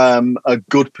a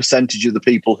good percentage of the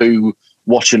people who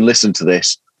watch and listen to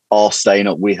this are staying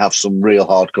up. We have some real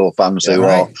hardcore fans who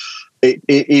are,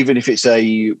 even if it's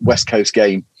a West Coast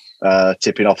game,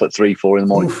 tipping off at 3-4 in the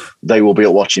morning, they will be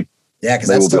up watching. Yeah, because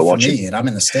that's still for me, and I'm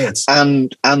in the States.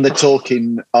 And they're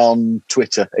talking on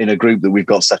Twitter in a group that we've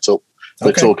got set up.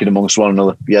 They're talking amongst one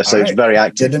another. Yeah, so it's very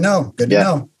active. Good to know. Good to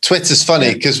know. Twitter's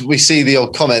funny because we see the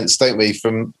old comments, don't we,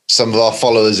 from some of our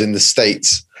followers in the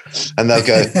States. And they'll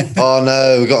go, oh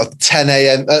no, we've got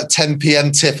a 10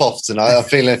 p.m. tip off tonight. I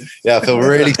feel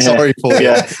really sorry for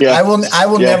you. Yeah. I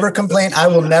will never complain. I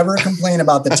will never complain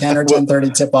about the 10 or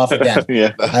 10:30 tip off again.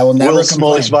 Yeah. I will never complain.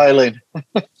 Smallest violin.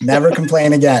 Never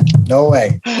complain again. No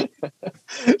way.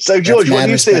 So George, what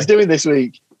do you see us doing this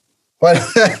week? What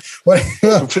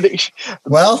prediction?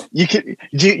 Well, you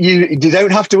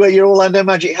don't have to wear your Orlando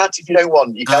Magic hat if you don't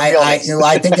want. You can be honest.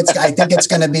 I think it's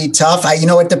going to be tough.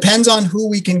 It depends on who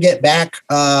we can get back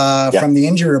from the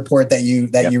injury report that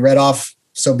you read off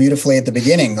so beautifully at the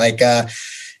beginning.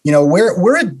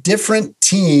 We're a different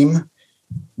team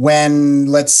when,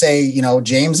 let's say,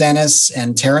 James Ennis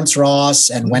and Terrence Ross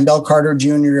and Wendell Carter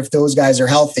Jr., if those guys are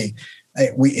healthy,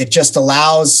 it just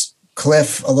allows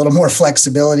Cliff a little more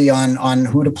flexibility on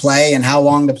who to play and how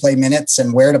long to play minutes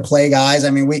and where to play guys.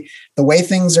 We've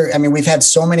had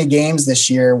so many games this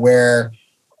year where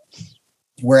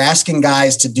we're asking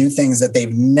guys to do things that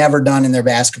they've never done in their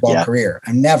basketball career.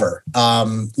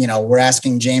 We're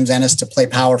asking James Ennis to play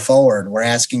power forward. We're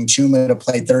asking Chuma to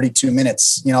play 32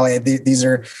 minutes.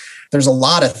 There's a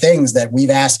lot of things that we've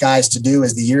asked guys to do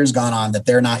as the year's gone on that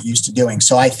they're not used to doing.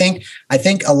 So I think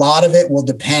a lot of it will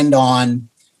depend on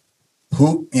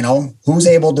who's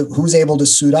able to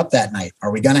suit up that night.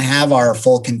 Are we going to have our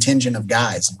full contingent of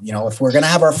guys? If we're going to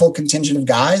have our full contingent of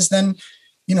guys, then,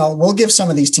 we'll give some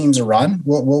of these teams a run.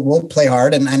 We'll play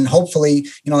hard. And hopefully,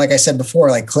 like I said before,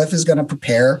 like Cliff is going to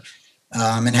prepare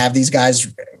and have these guys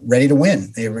ready to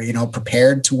win. They were,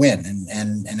 prepared to win.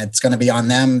 And it's going to be on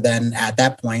them then at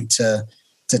that point to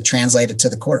translate it to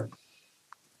the court.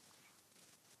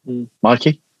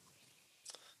 Mikey?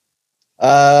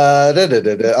 I'm going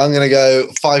to go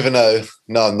 5-0.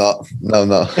 No, I'm not.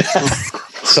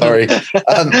 Sorry.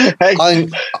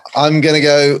 I'm going to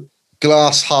go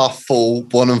glass half full,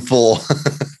 1-4.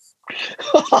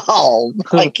 Oh,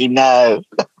 Mikey, no.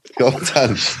 Go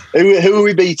on. Who are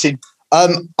we beating?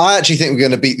 I actually think we're going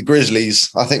to beat the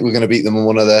Grizzlies. I think we're going to beat them in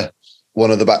one of the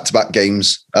back-to-back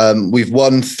games. We've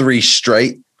won 3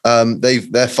 straight. They're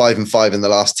 5-5 in the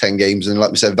last 10 games, and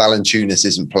like we said, Valanciunas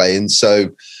isn't playing,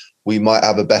 so we might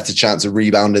have a better chance of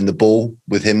rebounding the ball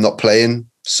with him not playing.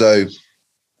 So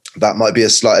that might be a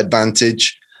slight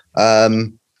advantage.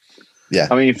 In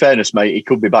fairness, mate, he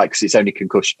could be back because it's only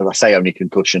concussion. I say only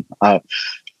concussion. Sorry.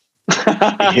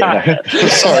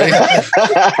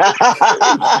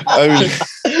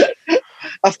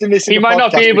 after missing, he might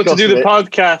not be able to do the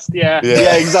podcast. Yeah,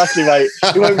 exactly, mate.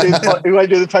 He won't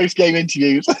do the post game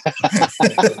interviews.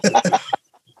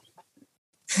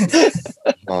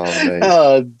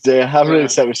 Oh dear, I've really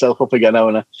set myself up again,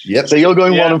 haven't I? Yep. So you're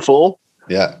going 1 and 4.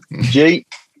 Yeah. G.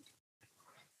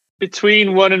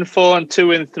 Between 1 and 4 and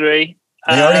 2 and 3.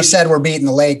 We already said we're beating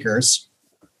the Lakers.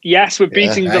 Yes, we're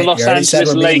beating the Los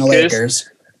Angeles Lakers.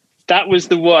 That was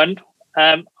the one.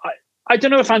 I don't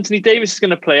know if Anthony Davis is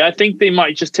going to play. I think they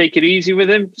might just take it easy with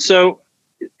him. So,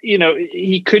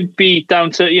 he could be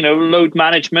down to, load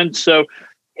management. So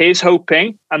here's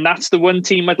hoping. And that's the one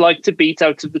team I'd like to beat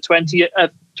out of the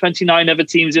 29 other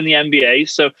teams in the NBA.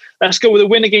 So let's go with a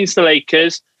win against the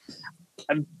Lakers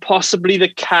and possibly the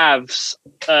Cavs.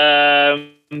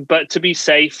 But to be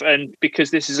safe, and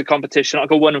because this is a competition, I'll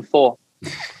go 1 and 4.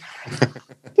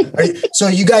 So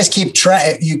you guys keep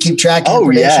track. You keep track of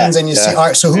predictions, and you see. All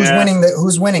right, so who's winning?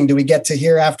 Who's winning? Do we get to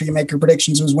hear after you make your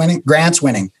predictions? Who's winning? Grant's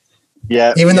winning.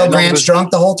 Yeah. Even though Grant's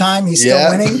drunk the whole time, he's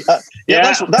still winning.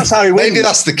 That's how he wins. Maybe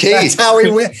that's the key. That's how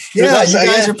he wins. Yeah, you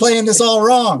guys are playing this all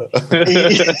wrong.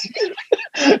 We're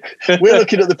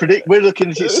looking at We're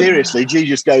looking at it seriously. G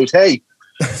just goes, "Hey,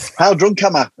 how drunk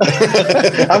am I?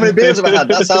 How many beers have I had?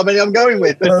 That's how many I'm going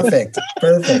with." Perfect.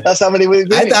 That's how many we've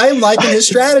been. I'm liking his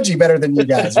strategy better than you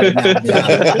guys right now.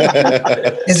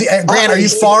 Yeah. Grant, are you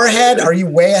far ahead? Are you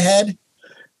way ahead?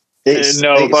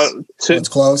 It's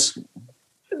close.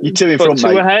 You're 2 in front,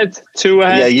 two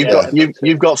ahead. Yeah,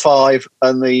 you've got 5,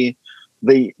 and the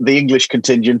English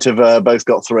contingent have both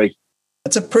got 3.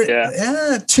 That's a pretty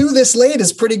 2 this late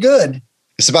is pretty good.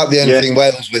 It's about the only thing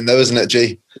Wales win, though, isn't it,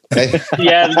 G? Hey?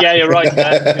 Yeah, you're right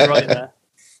there.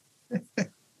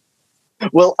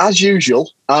 Well, as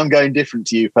usual, I'm going different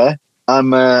to you, Per.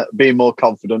 I'm being more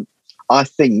confident. I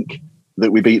think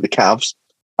that we beat the Cavs,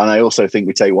 and I also think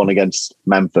we take one against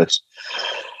Memphis.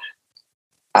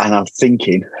 And I'm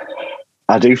thinking,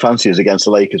 I do fancy us against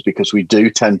the Lakers because we do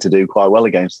tend to do quite well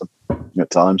against them at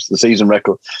times, the season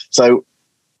record. So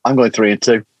I'm going 3 and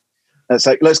 2.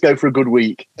 Let's go for a good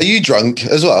week. Are you drunk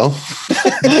as well?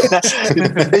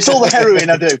 It's all the heroin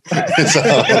I do.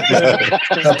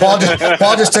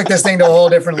 Paul just took this thing to a whole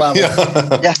different level.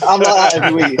 Yeah, I'm like that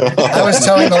every week. I was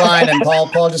towing the line, and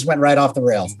Paul just went right off the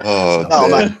rails. Oh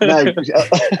man, no.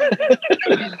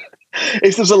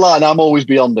 If there's a line, I'm always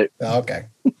beyond it. Okay.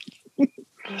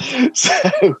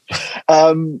 So,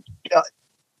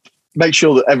 make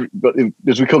sure that everybody,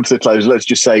 as we come to the close, let's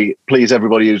just say, please,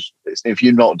 everybody if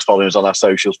you're not following us on our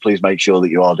socials, please make sure that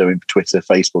you are doing Twitter,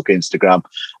 Facebook, Instagram.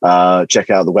 Check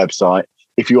out the website.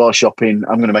 If you are shopping,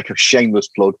 I'm going to make a shameless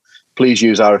plug. Please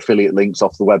use our affiliate links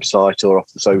off the website or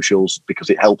off the socials because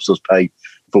it helps us pay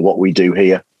for what we do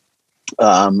here.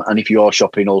 And if you are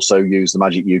shopping, also use the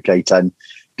Magic UK 10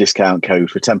 discount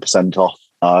code for 10% off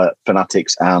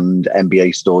Fanatics and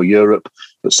NBA Store Europe,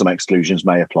 but some exclusions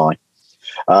may apply.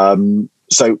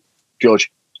 So,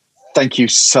 George, thank you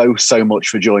so much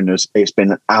for joining us. It's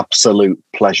been an absolute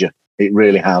pleasure. It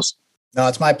really has. No,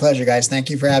 it's my pleasure, guys. Thank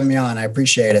you for having me on. I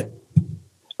appreciate it.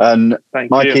 And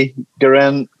Mikey,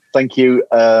 Geraint, thank you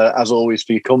as always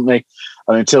for your company.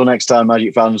 And until next time,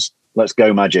 Magic fans, let's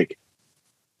go Magic.